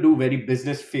don't want to do very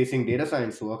business facing data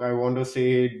science work. I want to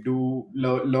say,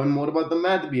 learn more about the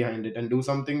math behind it and do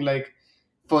something like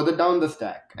further down the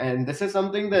stack. And this is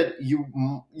something that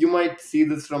you might see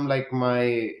this from like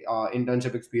my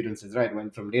internship experiences, right?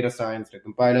 Went from data science to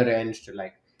compiler eng to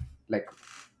like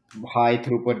high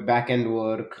throughput backend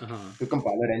work Uh huh. to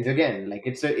compiler eng again. Like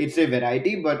it's a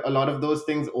variety, but a lot of those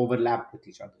things overlap with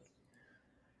each other.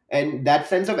 And that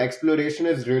sense of exploration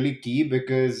is really key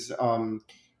because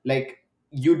like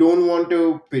you don't want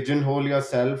to pigeonhole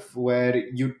yourself where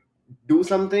you do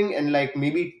something and like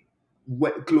maybe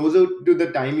closer to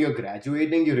the time you're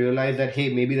graduating you realize that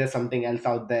hey, maybe there's something else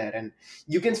out there, and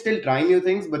you can still try new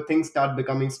things, but things start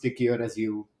becoming stickier as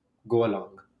you go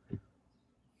along.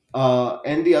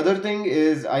 And the other thing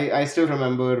is, I still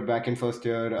remember back in first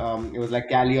year, it was like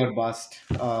Cali or bust.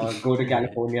 Go to Right.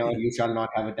 California or you shall not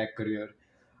have a tech career.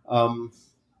 um,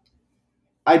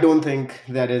 I don't think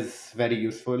that is very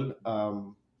useful,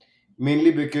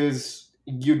 mainly because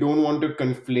you don't want to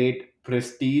conflate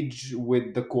prestige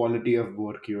with the quality of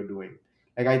work you're doing.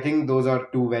 Like, I think those are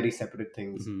two very separate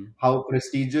things. Mhm. How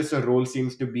prestigious a role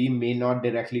seems to be may not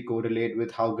directly correlate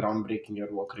with how groundbreaking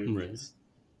your work really Right. is.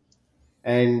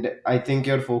 And I think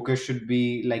your focus should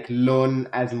be like learn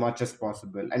as much as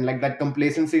possible. And like that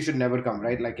complacency should never come,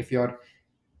 right? Like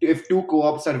if two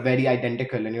co-ops are very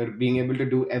identical and you're being able to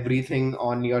do everything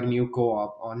on your new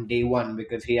co-op on day one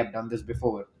because hey, I've done this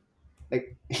before,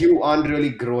 like you aren't really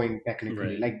growing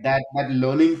technically. Right. Like that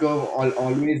learning curve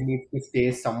always needs to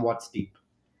stay somewhat steep.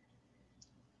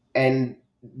 And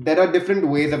there are different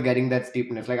ways of getting that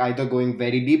steepness, like either going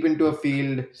very deep into a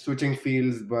field, switching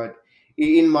fields. But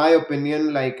in my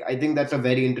opinion, like I think that's a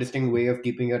very interesting way of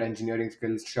keeping your engineering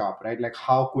skills sharp, right? Like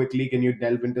how quickly can you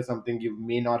delve into something you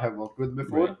may not have worked with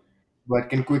Right. before but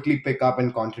can quickly pick up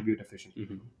and contribute efficiently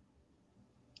to. Mhm.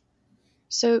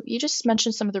 So, you just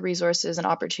mentioned some of the resources and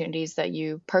opportunities that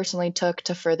you personally took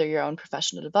to further your own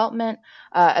professional development,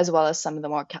 as well as some of the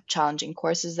more challenging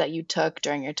courses that you took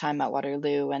during your time at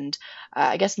Waterloo, and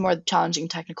I guess more challenging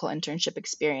technical internship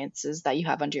experiences that you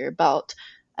have under your belt.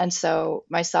 And so,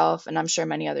 myself, and I'm sure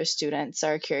many other students,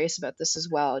 are curious about this as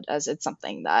well, as it's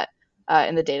something that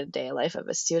in the day to day life of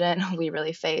a student we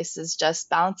really face is just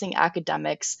balancing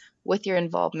academics with your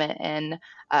involvement in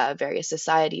various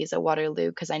societies at Waterloo,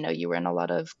 because I know you were in a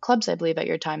lot of clubs, I believe, at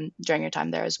your time during your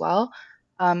time there as well,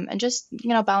 and just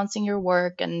balancing your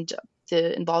work and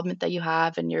the involvement that you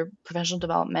have in your professional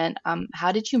development.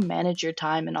 How did you manage your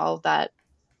time and all of that?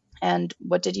 And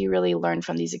what did you really learn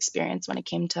from these experiences when it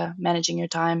came to managing your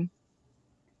time?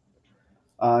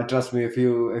 Trust me, if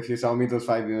you saw me those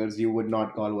 5 years, you would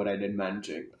not call what I did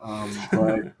managing.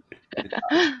 But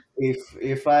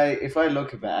if I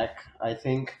look back, I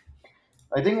think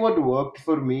what worked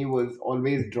for me was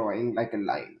always drawing like a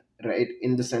line, right?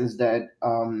 In the sense that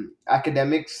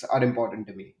academics are important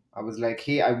to me. I was like,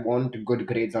 hey, I want good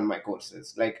grades on my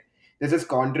courses. Like this is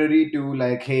contrary to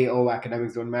like, hey, oh,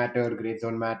 academics don't matter, grades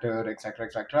don't matter, etc.,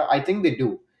 etc. I think they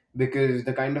do, because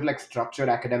the kind of like structured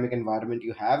academic environment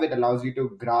you have, it allows you to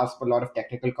grasp a lot of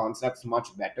technical concepts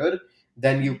much better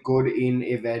than you Right. could in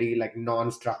a very like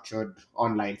non-structured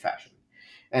online fashion.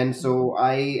 And Mhm. so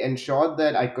I ensured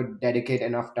that I could dedicate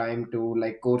enough time to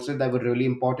like courses that were really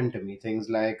important to me, things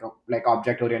like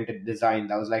object oriented design.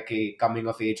 That was like a coming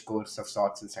of age course of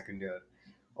sorts in second year,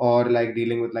 or like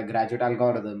dealing with like graduate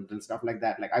algorithms and stuff like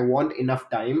that. Like I want enough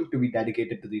time to be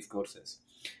dedicated to these courses,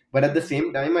 but at the Right.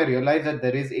 same time I realize that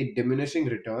there is a diminishing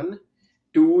return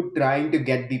to trying to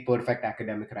get the perfect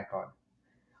academic record.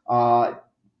 uh,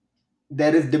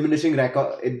 there is diminishing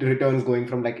record returns going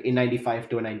from like a 95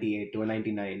 to a 98 to a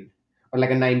 99, or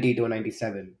like a 90 to a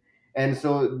 97. And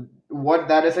so what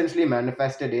that essentially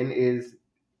manifested in is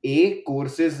a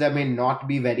courses that may not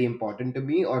be very important to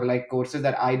me, or like courses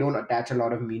that I don't attach a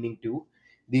lot of meaning to.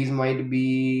 These might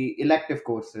be elective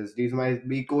courses, these might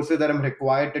be courses that I'm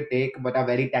required to take but are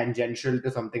very tangential to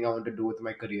something I want to do with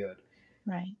my career.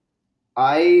 Right.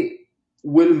 I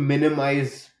will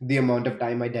minimize the amount of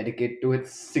time I dedicate to it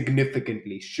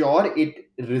significantly. Sure,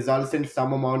 it results in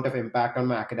some amount of impact on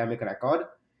my academic record,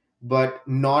 but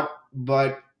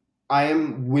I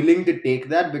am willing to take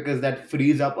that because that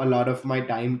frees up a lot of my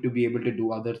time to be able to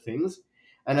do other things.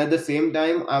 And at the same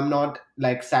time, I'm not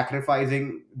like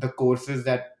sacrificing the courses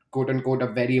that quote unquote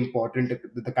are very important to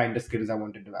the kind of skills I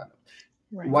want to develop.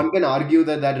 Right. One can argue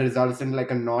that that results in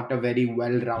like a not a very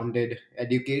well-rounded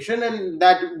education, and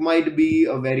that might be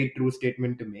a very true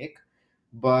statement to make,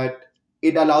 but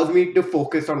it allows me to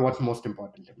focus on what's most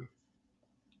important to me.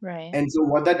 Right. And so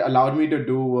what that allowed me to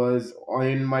do was,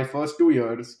 in my first 2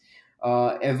 years,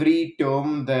 every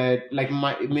term that like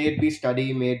my may it be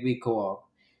study, may it be co-op,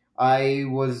 I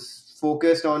was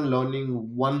focused on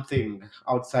learning one thing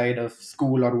outside of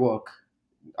school or work,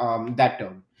 that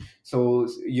term. So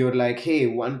you're like, hey,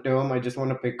 one term I just want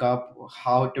to pick up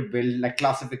how to build like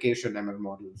classification ML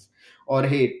models, or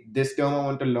hey, this term I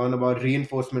want to learn about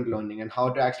reinforcement learning and how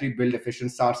to actually build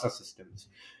efficient SARSA systems.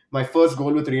 My first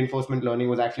goal with reinforcement learning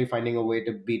was actually finding a way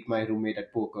to beat my roommate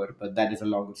at poker, but that is a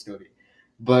longer story.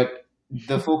 But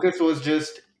the focus was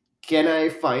just, can I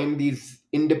find these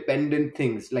independent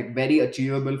things, like very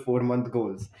achievable 4 month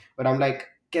goals? But I'm like,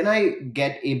 can I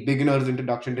get a beginner's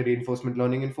introduction to reinforcement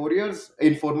learning in 4 years,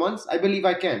 in 4 months? I believe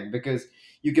I can, because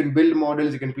you can build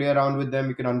models, you can play around with them,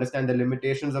 you can understand the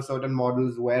limitations of certain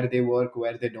models, where they work,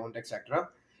 where they don't, etc.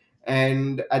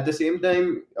 And at the same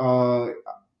time,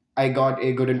 I got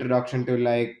a good introduction to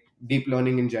like deep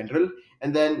learning in general.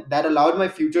 And then that allowed my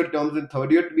future terms in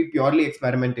third year to be purely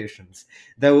experimentations.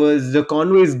 There was the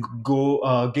Conway's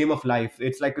Go game of life.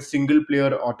 It's like a single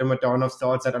player automaton of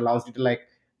sorts that allows you to like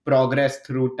progress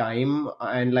through time,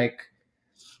 and like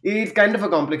it's kind of a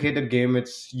complicated game.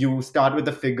 It's, you start with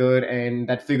a figure and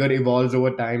that figure evolves over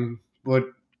time, but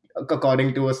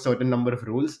according to a certain number of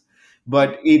rules.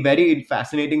 But a very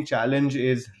fascinating challenge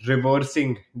is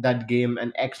reversing that game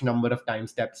an X number of time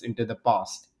steps into the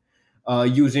past,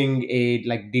 using a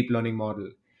like deep learning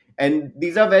model. And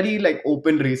these are very like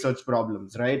open research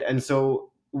problems, right? And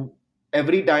so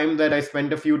every time that I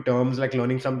spent a few terms like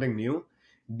learning something new,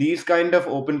 these kind of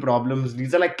open problems,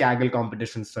 these are like Kaggle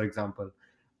competitions, for example,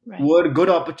 Right. were good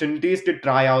opportunities to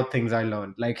try out things I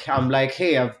learned. Like I'm like,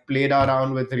 hey, I've played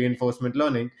around with reinforcement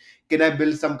learning. Can I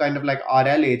build some kind of like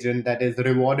RL agent that is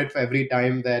rewarded for every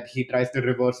time that he tries to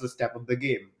reverse a step of the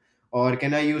game? Or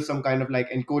can I use some kind of like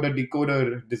encoder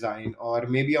decoder design? Or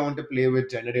maybe I want to play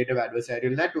with generative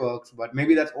adversarial networks, but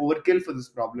maybe that's overkill for this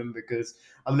problem because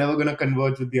I'm never going to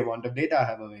converge with the amount of data I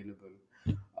have available.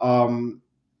 Um,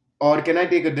 or can I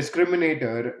take a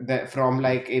discriminator that from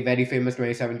like a very famous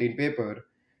 2017 paper,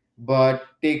 but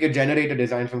take a generator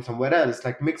design from somewhere else,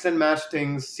 like mix and match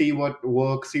things, see what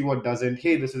works, see what doesn't.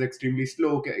 Hey, this is extremely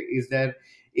slow. Okay, is there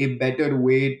a better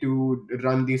way to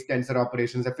run these tensor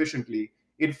operations efficiently?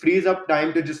 It frees up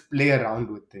time to just play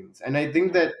around with things. And I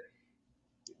think that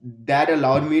that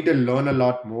allowed me to learn a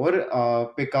lot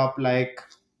more, pick up like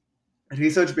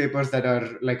research papers that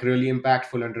are like really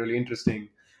impactful and really interesting.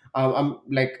 I'm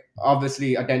like,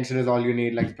 obviously attention is all you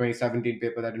need, like 2017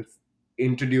 paper that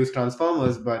introduced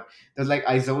transformers, but there's like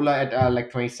Isola at like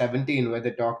 2017 where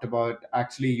they talked about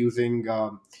actually using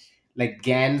like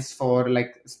GANs for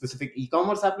like specific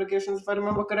e-commerce applications, if I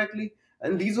remember correctly.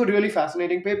 And these were really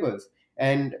fascinating papers.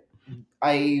 And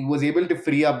I was able to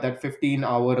free up that 15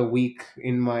 hour a week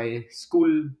in my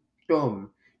school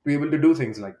term to be able to do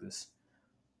things like this.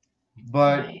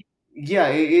 But Right. yeah,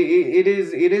 it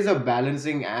is a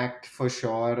balancing act for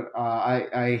sure.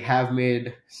 I have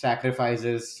made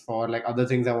sacrifices for like other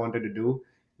things I wanted to do.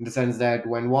 in the sense that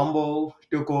when Wombo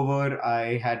took over,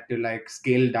 I had to like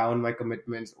scale down my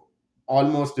commitments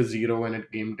almost to zero when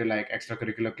it came to like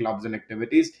extracurricular clubs and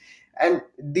activities. And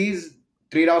these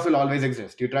trade-offs will always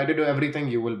exist. You try to do everything,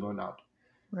 you will burn out.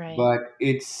 Right. But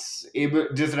it's able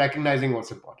just recognizing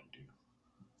what's important to you.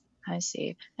 I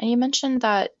see. And you mentioned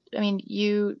that, I mean,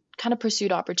 you kind of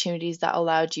pursued opportunities that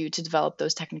allowed you to develop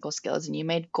those technical skills and you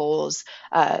made goals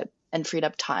and freed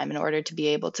up time in order to be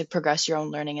able to progress your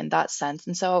own learning in that sense.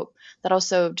 And so that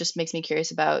also just makes me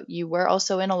curious about you were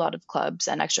also in a lot of clubs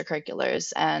and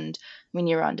extracurriculars. And when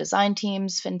you were on design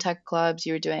teams, fintech clubs,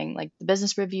 you were doing like the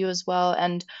business review as well.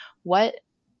 And what,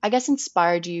 I guess,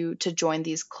 inspired you to join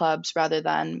these clubs rather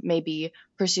than maybe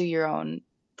pursue your own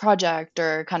project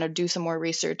or kind of do some more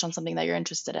research on something that you're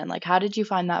interested in? Like, how did you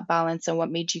find that balance and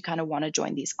what made you kind of want to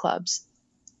join these clubs?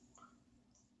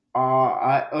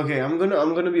 I'm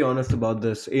gonna be honest about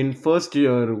this. In first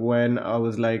year, when I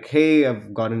was like, "Hey,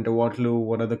 I've got into Waterloo.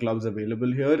 What are the clubs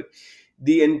available here?"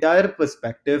 The entire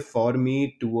perspective for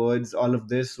me towards all of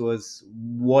this was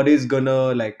what is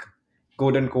gonna like,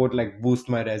 quote unquote, like boost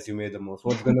my resume the most.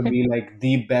 What's gonna be like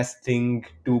the best thing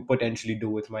to potentially do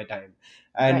with my time?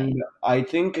 And Right. I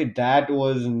think that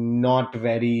was not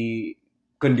very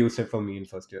conducive for me in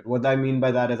first year. What I mean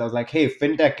by that is I was like, hey,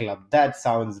 fintech club, that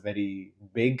sounds very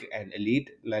big and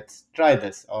elite. Let's try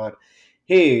this. Or,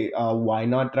 hey, why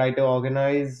not try to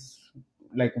organize,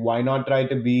 like, why not try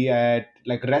to be at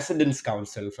like residence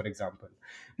council, for example?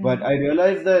 But Hmm. I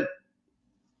realized that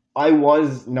I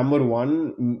was number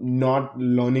one, not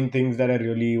learning things that I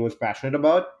really was passionate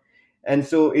about. And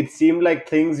so it seemed like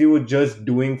things you were just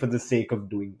doing for the sake of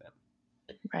doing them,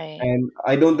 Right. and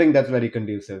I don't think that's very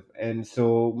conducive. And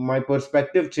so my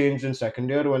perspective changed in second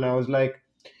year when I was like,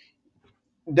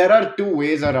 there are two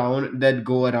ways around that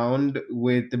go around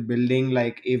with building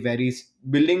like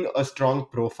building a strong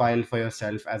profile for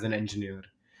yourself as an engineer.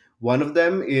 One of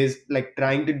them is like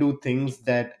trying to do things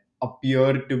that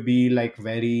appear to be like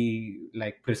very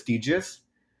like prestigious,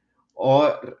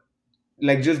 or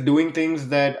like just doing things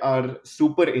that are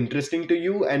super interesting to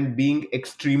you and being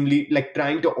extremely like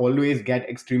trying to always get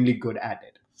extremely good at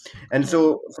it. And Right.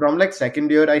 so from like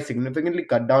second year I significantly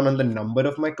cut down on the number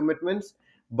of my commitments,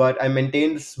 but I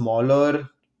maintained smaller,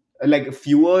 like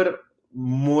fewer,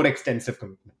 more extensive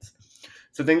commitments.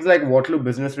 So things like Waterloo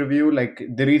Business Review, like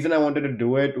the reason I wanted to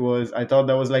do it was I thought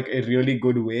that was like a really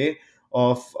good way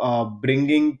of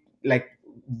bringing like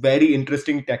very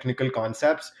interesting technical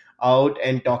concepts out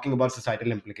and talking about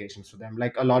societal implications for them.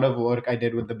 Like a lot of work I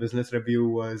did with the business review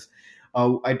was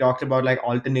I talked about like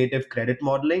alternative credit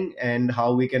modeling and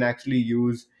how we can actually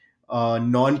use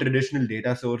non-traditional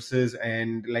data sources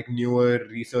and like newer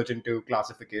research into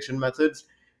classification methods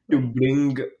to Right.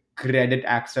 bring credit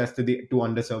access to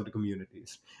underserved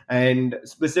communities, and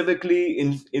specifically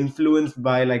influenced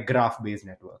by like graph based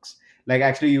networks, like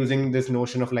actually using this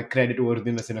notion of like credit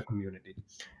worthiness in a community.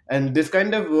 And this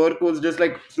kind of work was just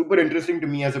like super interesting to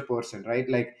me as a person, right?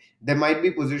 Like there might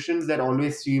be positions that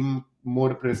always seem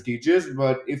more prestigious,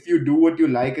 but if you do what you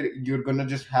like, you're gonna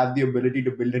just have the ability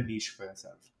to build a niche for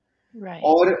yourself Right.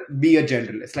 or be a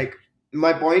generalist. Like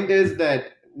my point is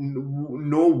that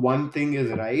no one thing is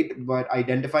right, but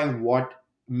identifying what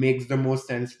makes the most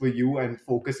sense for you and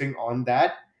focusing on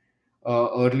that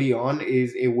early on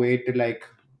is a way to like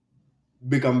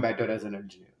become better as an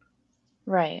engineer.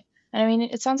 Right. And I mean,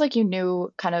 it sounds like you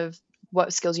knew kind of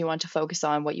what skills you wanted to focus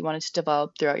on, what you wanted to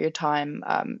develop throughout your time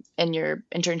in your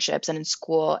internships and in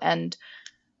school. And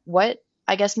what,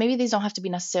 I guess maybe these don't have to be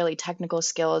necessarily technical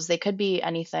skills, they could be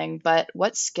anything, but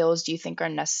what skills do you think are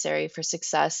necessary for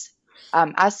success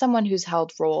as someone who's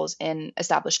held roles in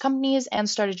established companies and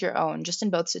started your own, just in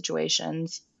both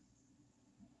situations?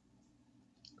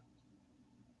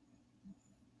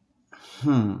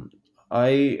 Hmm.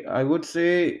 I would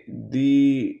say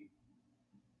the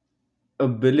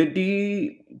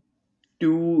ability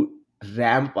to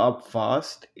ramp up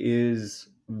fast is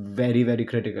very very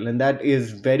critical, and that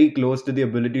is very close to the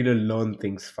ability to learn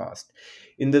things fast,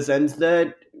 in the sense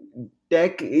that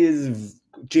tech is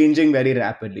changing very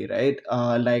rapidly, right?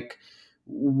 Like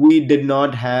we did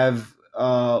not have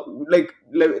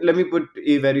let me put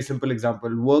a very simple example.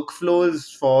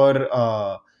 Workflows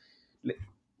for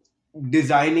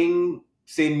designing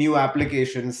say new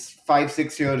applications 5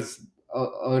 6 years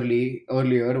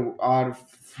earlier are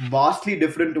vastly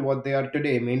different to what they are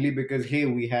today, mainly because hey,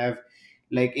 we have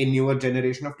like a newer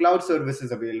generation of cloud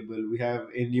services available, we have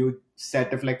a new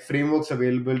set of like frameworks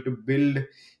available to build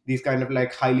these kind of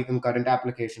like highly concurrent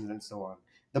applications and so on.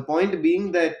 The point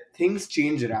being that things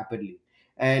change rapidly,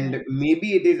 And Right.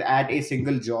 maybe it is at a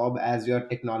single job as your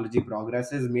technology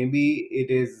progresses, maybe it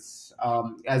is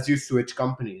as you switch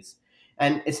companies,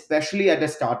 and especially at a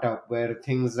startup where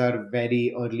things are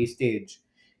very early stage,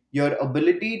 your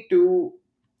ability to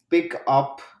pick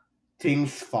up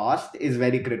things fast is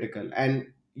very critical,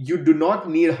 and you do not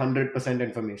need 100%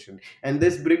 information. And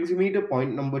this brings me to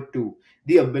point number 2,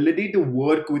 the ability to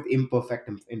work with imperfect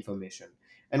information.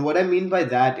 And what I mean by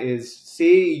that is,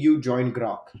 say you join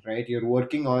Grok, right? You're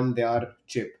working on their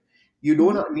chip. You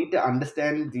Hmm. don't need to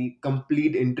understand the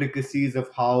complete intricacies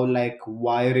of how like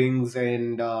wirings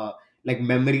and like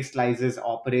memory slices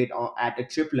operate at a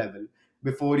chip level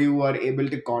before you are able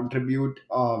to contribute,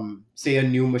 say, a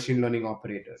new machine learning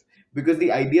operator. Because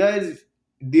the idea is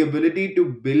the ability to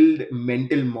build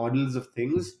mental models of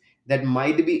things that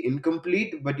might be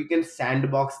incomplete, but you can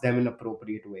sandbox them in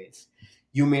appropriate ways.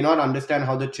 You may not understand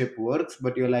how the chip works,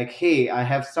 but you're like, hey, I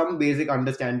have some basic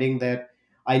understanding that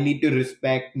I need to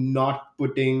respect not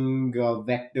putting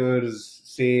vectors,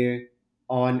 say,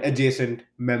 on adjacent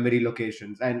memory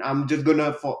locations. And I'm just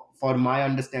gonna, for my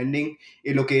understanding,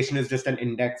 a location is just an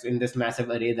index in this massive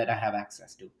array that I have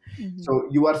access to. Hmm. So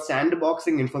you are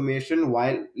sandboxing information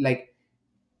while like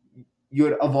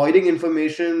you're avoiding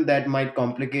information that might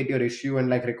complicate your issue and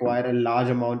like require a large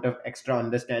amount of extra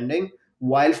understanding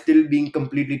while still being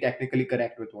completely technically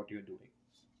correct with what you're doing.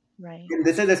 Right. And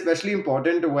this is especially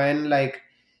important when like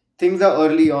things are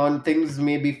early on, things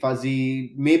may be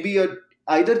fuzzy, maybe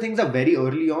either things are very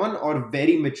early on or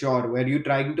very mature where you're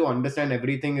trying to understand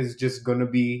everything is just going to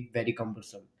be very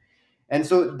cumbersome. And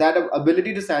so that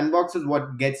ability to sandbox is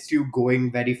what gets you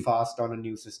going very fast on a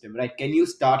new system, right? Can you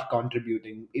start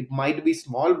contributing? It might be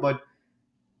small, but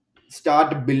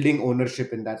start building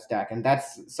ownership in that stack. And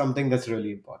that's something that's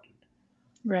really important.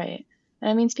 Right. And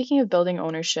I mean, speaking of building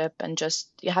ownership and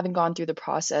just having gone through the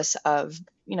process of,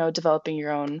 developing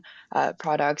your own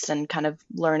products and kind of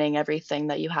learning everything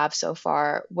that you have so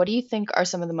far, what do you think are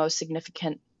some of the most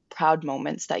significant proud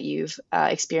moments that you've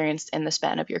experienced in the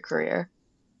span of your career?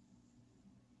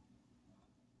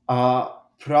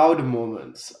 Proud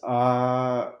moments.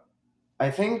 I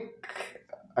think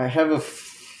I have a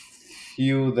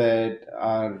few that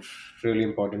are really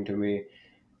important to me.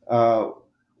 Uh,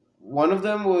 One of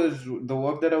them was the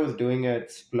work that I was doing at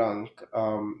Splunk.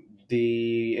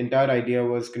 The entire idea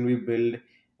was, can we build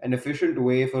an efficient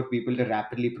way for people to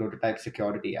rapidly prototype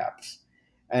security apps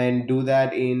and do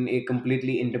that in a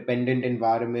completely independent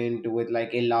environment with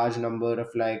like a large number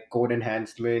of like code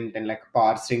enhancement and like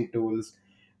parsing tools.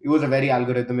 It was a very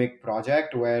algorithmic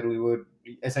project where we were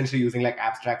essentially using like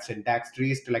abstract syntax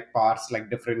trees to like parse like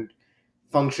different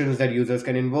functions that users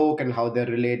can invoke and how they're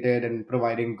related and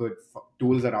providing good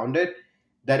tools around it.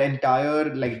 That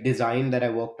entire like design that I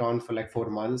worked on for like 4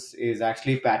 months is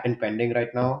actually patent pending right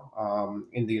now,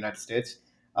 in the United States.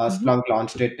 Hmm. Splunk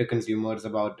launched it to consumers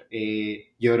about a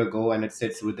year ago, and it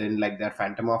sits within like their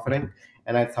Phantom offering.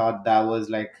 And I thought that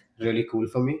was like really cool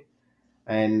for me.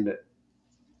 And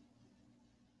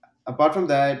apart from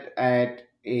that, at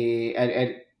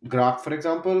Graph, for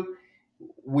example,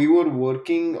 we were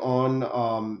working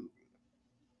on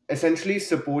essentially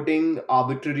supporting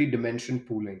arbitrary dimension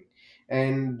pooling.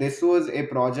 And this was a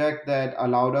project that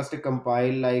allowed us to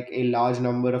compile like a large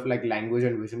number of like language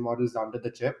and vision models onto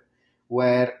the chip,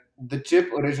 where the chip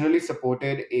originally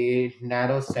supported a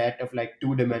narrow set of like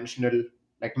two-dimensional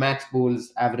like max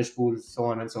pools, average pools, so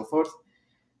on and so forth.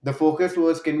 The focus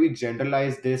was, can we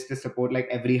generalize this to support like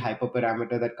every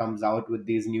hyperparameter that comes out with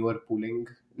these newer pooling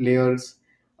layers,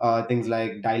 things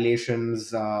like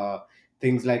dilations,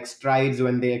 things like strides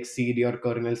when they exceed your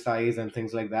kernel size and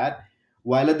things like that,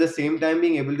 while at the same time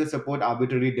being able to support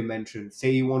arbitrary dimensions.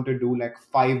 Say you want to do like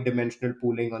 5 dimensional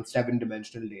pooling on 7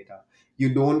 dimensional data,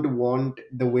 you don't want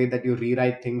the way that you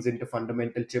rewrite things into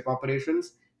fundamental chip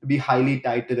operations to be highly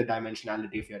tied to the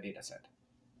dimensionality of your data set.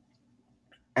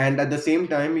 And at the same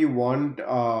time you want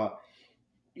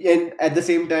and at the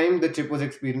same time the chip was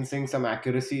experiencing some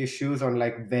accuracy issues on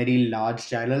like very large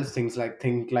channels, things like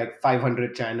think like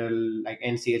 500 channel like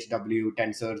nchw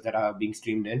tensors that are being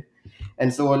streamed in.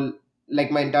 And so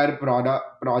like my entire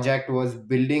project was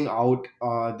building out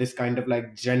this kind of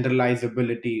like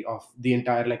generalizability of the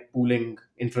entire like pooling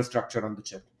infrastructure on the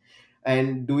chip,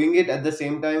 and doing it at the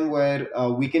same time where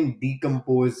we can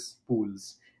decompose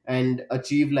pools and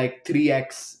achieve like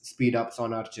 3x speed ups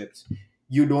on our chips.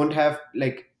 You don't have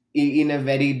like in a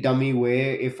very dummy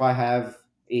way, if I have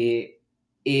a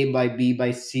by b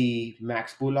by c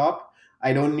max pool op,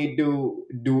 I don't need to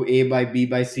do a by b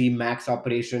by c max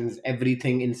operations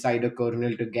everything inside a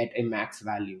kernel to get a max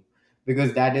value,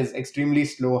 because that is extremely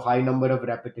slow, high number of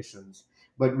repetitions.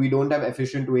 but we don't have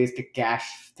efficient ways to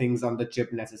cache things on the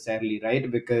chip necessarily, right?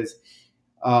 Because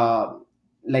uh,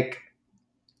 like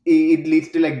it leads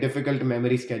to like difficult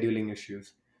memory scheduling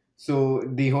issues. So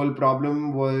the whole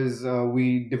problem was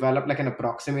we developed like an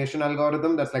approximation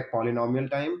algorithm that's like polynomial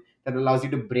time that allows you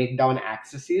to break down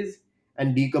accesses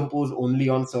and decompose only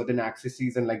on certain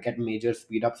accesses and like get major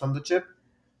speed ups on the chip.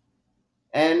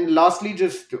 And lastly,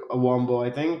 just a Wombo,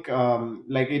 I think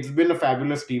like it's been a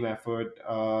fabulous team effort.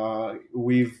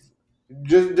 We've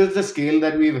just the scale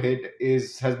that we've hit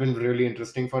is has been really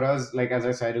interesting for us. Like as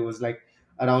I said, it was like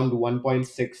around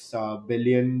 1.6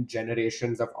 billion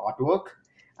generations of artwork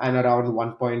and around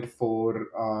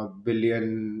 1.4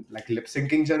 billion like lip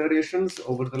syncing generations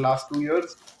over the last 2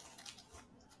 years.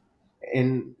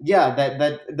 And yeah,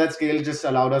 that scale just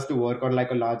allowed us to work on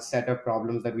like a large set of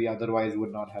problems that we otherwise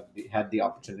would not have had the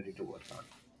opportunity to work on.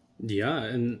 Yeah,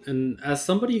 and as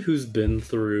somebody who's been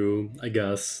through, I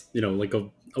guess, like a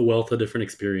wealth of different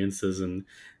experiences, and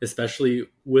especially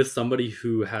with somebody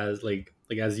who has like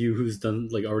as you who's done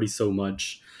like already so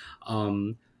much,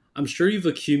 um, I'm sure you've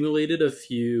accumulated a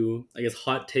few, I guess,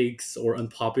 hot takes or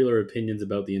unpopular opinions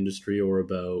about the industry or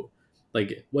about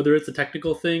like whether it's a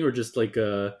technical thing or just like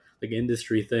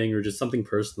industry thing or just something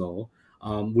personal.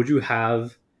 Would you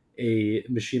have a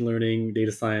machine learning,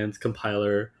 data science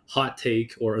compiler hot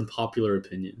take or unpopular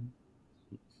opinion?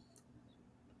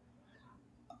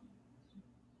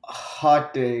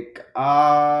 Hot take.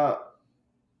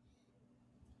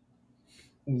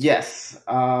 Yes.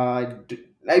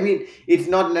 I mean, it's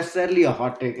not necessarily a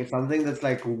hot take. It's something that's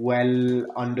like well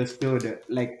understood.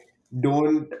 Like,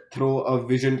 don't throw a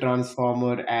vision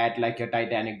transformer at like your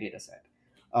Titanic data set.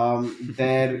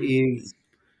 There is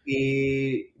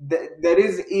there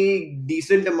is a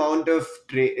decent amount of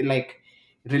like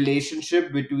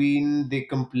relationship between the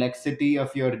complexity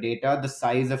of your data, the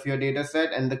size of your data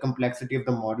set, and the complexity of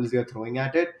the models you're throwing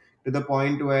at it, to the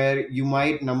point where you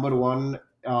might, number one,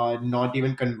 not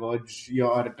even converge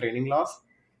your training loss,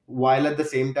 while at the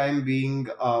same time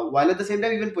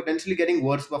even potentially getting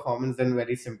worse performance than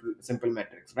very simple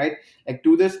metrics, right? Like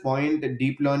to this point,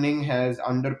 deep learning has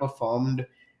underperformed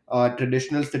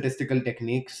traditional statistical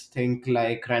techniques, think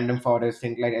like random forest,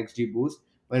 think like XGBoost,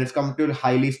 when it's come to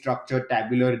highly structured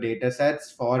tabular data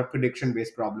sets for prediction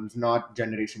based problems, not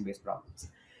generation based problems.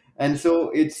 And so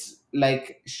it's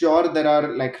like, sure, there are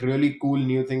like really cool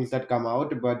new things that come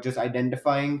out, but just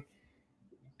identifying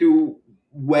to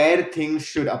where things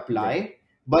should Right. apply,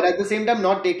 but at the same time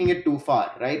not taking it too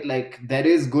far, right? Like there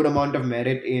is good amount of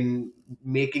merit in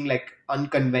making like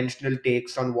unconventional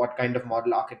takes on what kind of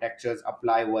model architectures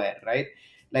apply where, right?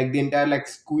 Like the entire like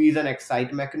squeeze and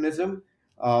excite mechanism,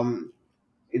 um,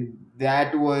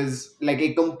 that was like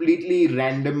a completely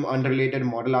random unrelated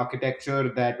model architecture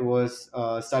that was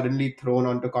suddenly thrown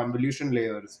onto convolution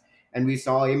layers, and we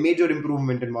saw a major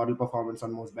improvement in model performance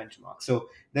on most benchmarks. So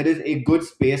there is a good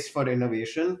space for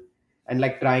innovation and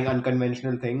like trying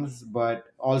unconventional things, but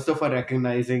also for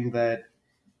recognizing that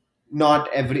not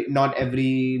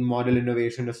every model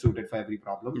innovation is suited for every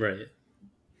problem. Right.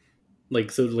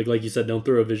 Like so like you said, don't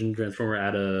throw a vision transformer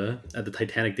at the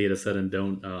Titanic data set, and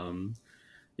don't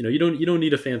you don't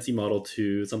need a fancy model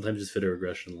to sometimes just fit a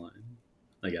regression line,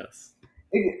 I guess.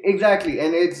 Exactly.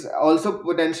 And it's also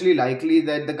potentially likely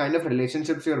that the kind of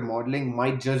relationships you're modeling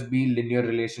might just be linear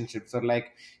relationships, or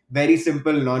like very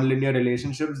simple non-linear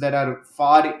relationships that are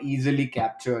far easily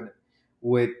captured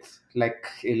with like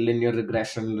a linear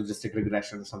regression, logistic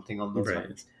regression, something on those Right.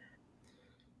 lines.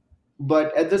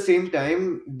 But at the same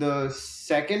time, the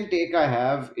second take I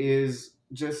have is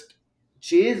just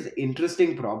chase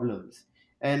interesting problems.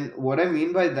 And what I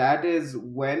mean by that is,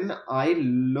 when I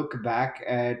look back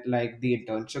at like the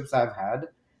internships I've had,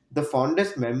 the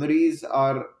fondest memories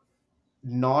are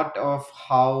not of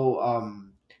how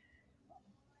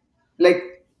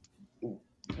like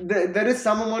there is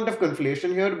some amount of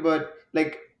conflation here, but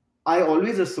like I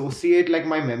always associate like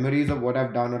my memories of what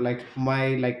I've done, or like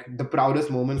my like the proudest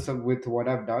moments of with what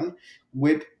I've done,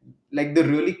 with like the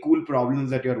really cool problems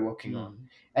that you're working on. Mm.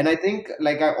 And I think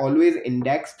like I always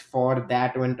indexed for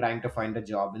that when trying to find a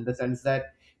job, in the sense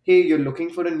that, hey, you're looking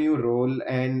for a new role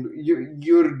and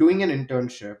you're doing an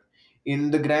internship.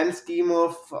 In the grand scheme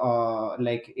of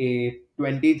like a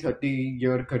 20-30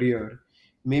 year career,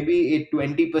 maybe a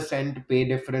 20% pay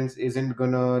difference isn't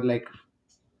gonna like,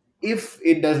 if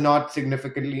it does not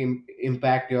significantly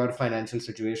impact your financial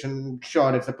situation,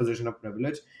 sure, it's a position of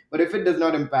privilege. But if it does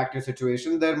not impact your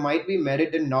situation, there might be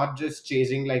merit in not just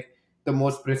chasing like the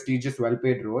most prestigious well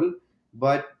paid role,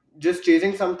 but just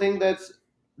chasing something that's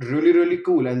really really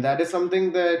cool. And that is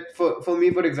something that for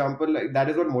me, for example, like that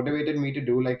is what motivated me to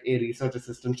do like a research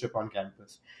assistantship on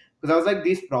campus, because I was like,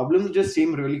 these problems just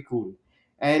seem really cool.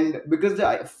 And because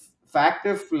the fact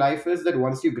of life is that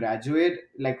once you graduate,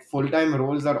 like full-time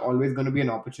roles are always going to be an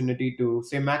opportunity to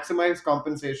say maximize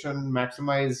compensation,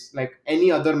 maximize like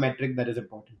any other metric that is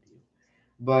important to you.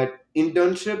 But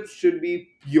internships should be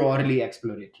purely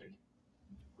exploratory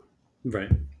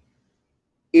Right.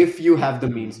 if you have the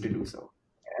means to do so.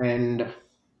 And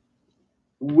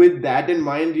with that in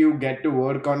mind, you get to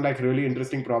work on like really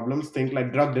interesting problems, think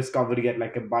like drug discovery at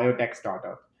like a biotech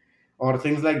startup or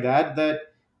things like that, that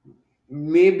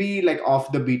may be like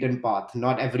off the beaten path.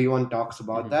 Not everyone talks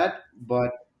about Mhm. that,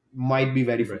 but might be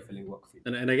very Right. fulfilling work for you.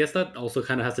 And I guess that also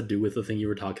kind of has to do with the thing you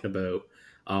were talking about.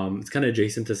 It's kind of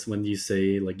adjacent to when you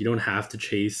say like you don't have to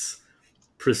chase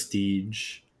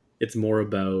prestige. It's more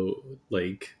about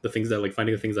like the things that like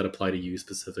finding the things that apply to you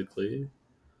specifically.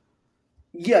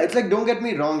 Yeah, it's like, don't get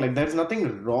me wrong, like there's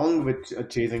nothing wrong with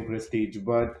chasing prestige,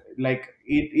 but like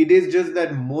it is just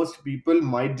that most people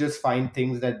might just find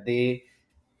things that they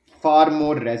far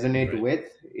more resonate Right. with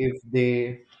if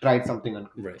they tried something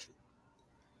Right. unconventional.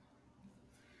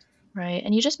 Right.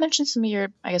 And you just mentioned some of your,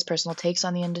 I guess, personal takes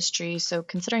on the industry. So,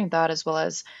 considering that, as well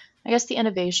as, I guess, the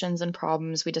innovations and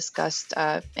problems we discussed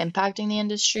impacting the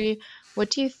industry, what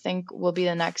do you think will be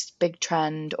the next big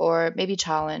trend or maybe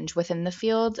challenge within the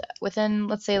field within,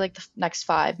 let's say, like the next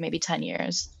 5, maybe 10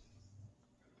 years?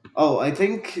 Oh, I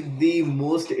think the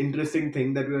most interesting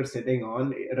thing that we are sitting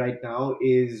on right now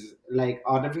is like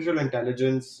artificial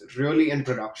intelligence, really in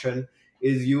production,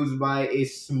 is used by a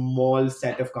small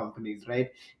set of companies,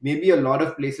 right? Maybe a lot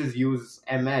of places use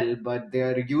ML, but they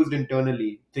are used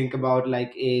internally. Think about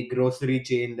like a grocery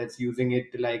chain that's using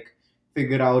it to like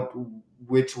figure out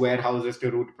which warehouses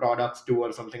to route products to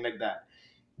or something like that.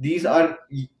 These Mhm. are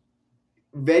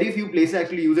very few places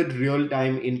actually use it real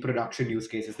time in production use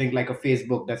cases. Think like a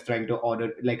Facebook that's trying to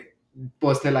order, like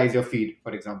personalize your feed,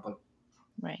 for example.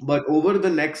 Right. But over the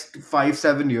next 5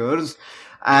 7 years,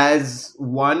 as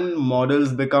one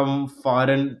models become far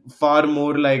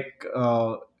more like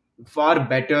far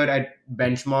better at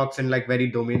benchmarks and like very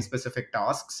domain specific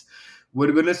tasks,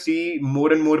 we're going to see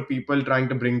more and more people trying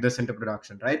to bring this into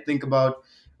production, right? Think about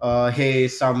hey,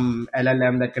 some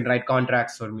LLM that can write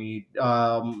contracts for me,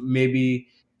 maybe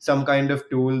some kind of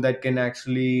tool that can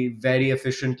actually very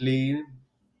efficiently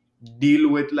deal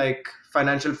with like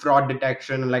financial fraud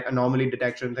detection and like anomaly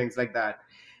detection, things like that.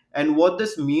 And what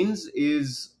this means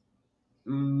is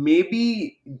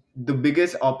maybe the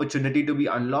biggest opportunity to be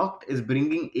unlocked is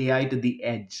bringing AI to the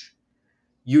edge.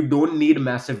 You don't need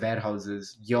massive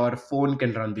warehouses. Your phone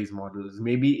can run these models.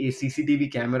 Maybe a CCTV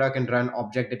camera can run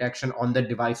object detection on the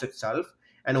device itself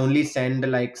and only send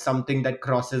like something that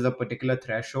crosses a particular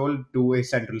threshold to a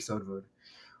central server.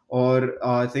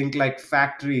 Or think like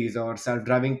factories or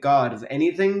self-driving cars,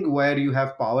 anything where you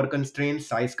have power constraints,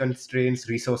 size constraints,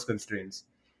 resource constraints,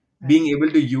 Right. being able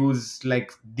to use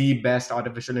like the best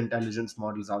artificial intelligence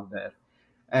models out there.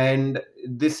 And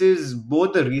this is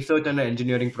both a research and an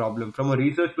engineering problem. From a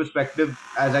research perspective,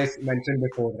 as I mentioned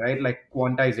before, right, like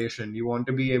quantization, you want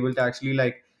to be able to actually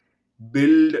like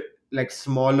build like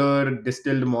smaller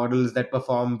distilled models that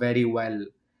perform very well.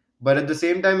 But at the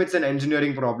same time, it's an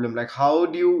engineering problem. Like, how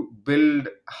do you build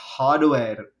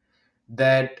hardware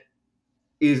that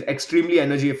is extremely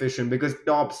energy efficient? Because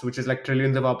TOPS, which is like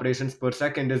trillions of operations per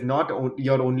second, is not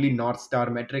your only North Star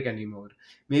metric anymore.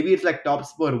 Maybe it's like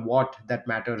TOPS per watt that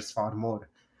matters far more.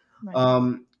 Right.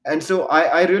 And so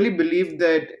I really believe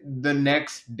that the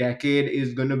next decade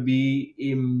is going to be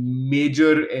a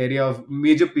major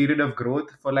period of growth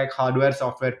for like hardware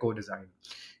software co-design.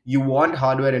 You want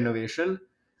hardware innovation,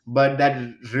 but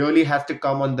that really has to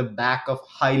come on the back of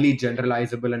highly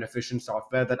generalizable and efficient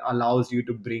software that allows you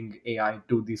to bring AI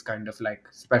to these kind of like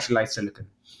specialized silicon.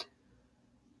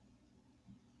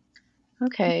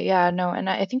 Okay, yeah, no, and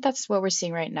I think that's what we're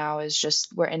seeing right now is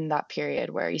just we're in that period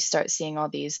where you start seeing all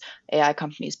these AI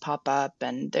companies pop up,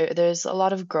 and there's a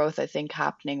lot of growth, I think,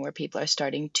 happening where people are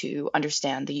starting to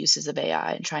understand the uses of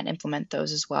AI and try and implement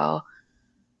those as well.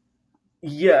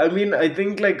 Yeah, I mean, I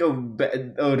think like a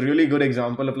really good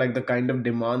example of like the kind of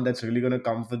demand that's really going to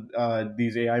come for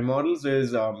these AI models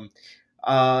is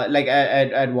like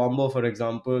at Wombo, for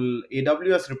example,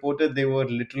 AWS reported they were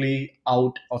literally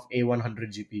out of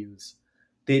A100 GPUs.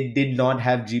 They did not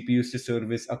have GPUs to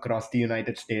service across the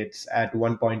United States at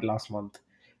one point last month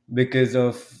because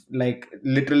of like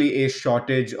literally a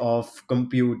shortage of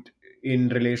compute in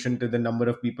relation to the number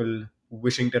of people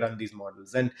wishing to run these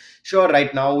models. And sure,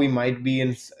 right now we might be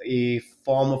in a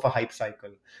form of a hype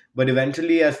cycle, but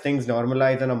eventually, as things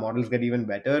normalize and our models get even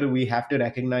better, we have to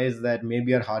recognize that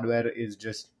maybe our hardware is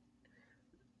just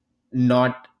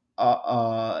not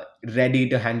ready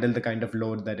to handle the kind of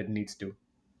load that it needs to.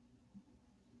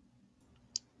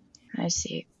 I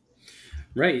see.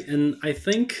 Right. And I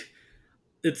think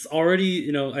it's already,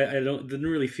 I don't didn't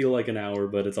really feel like an hour,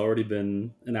 but it's already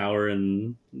been an hour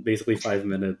and basically 5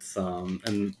 minutes.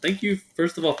 And thank you,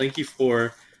 first of all, thank you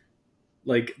for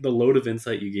like the load of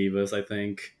insight you gave us. I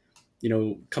think,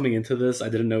 coming into this, I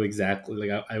didn't know exactly,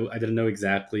 like I didn't know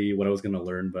exactly what I was going to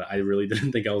learn, but I really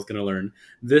didn't think I was going to learn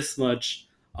this much.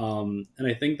 And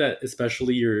I think that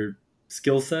especially your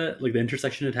skill set, like the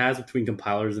intersection it has between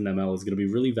compilers and ML, is going to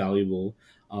be really valuable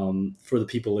for the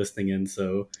people listening in.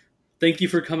 So thank you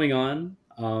for coming on.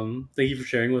 Thank you for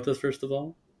sharing with us, first of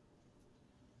all.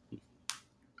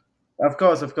 Of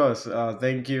course, of course.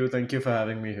 Thank you for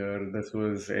having me here. This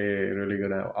was a really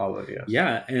good hour. Yeah.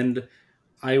 Yeah, and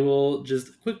I will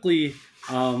just quickly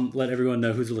let everyone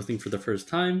know who's listening for the first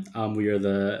time. We are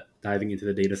the Diving into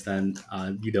the Data Stand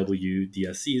UW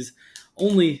DSC's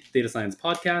only data science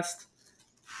podcast.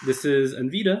 This is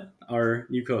Anvita, our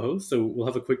new co-host. So we'll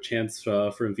have a quick chance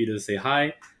for Anvita to say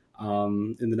hi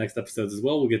in the next episodes as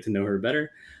well. We'll get to know her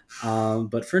better.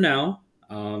 But for now,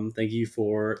 thank you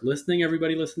for listening,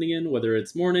 everybody listening in, whether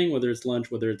it's morning, whether it's lunch,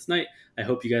 whether it's night. I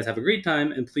hope you guys have a great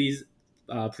time, and please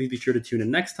be sure to tune in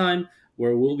next time,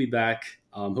 where we'll be back,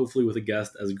 hopefully with a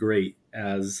guest as great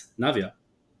as Navya.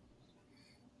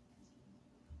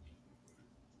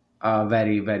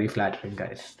 Very, very flattering,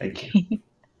 guys. Thank you.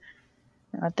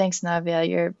 Thanks,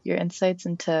 Navya. Your insights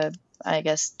into, I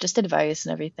guess, just advice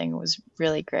and everything was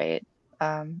really great.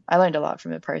 I learned a lot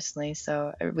from it personally,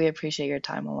 so we appreciate your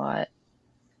time a lot.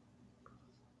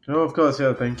 No, of course,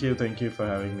 yeah. Thank you for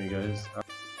having me, guys.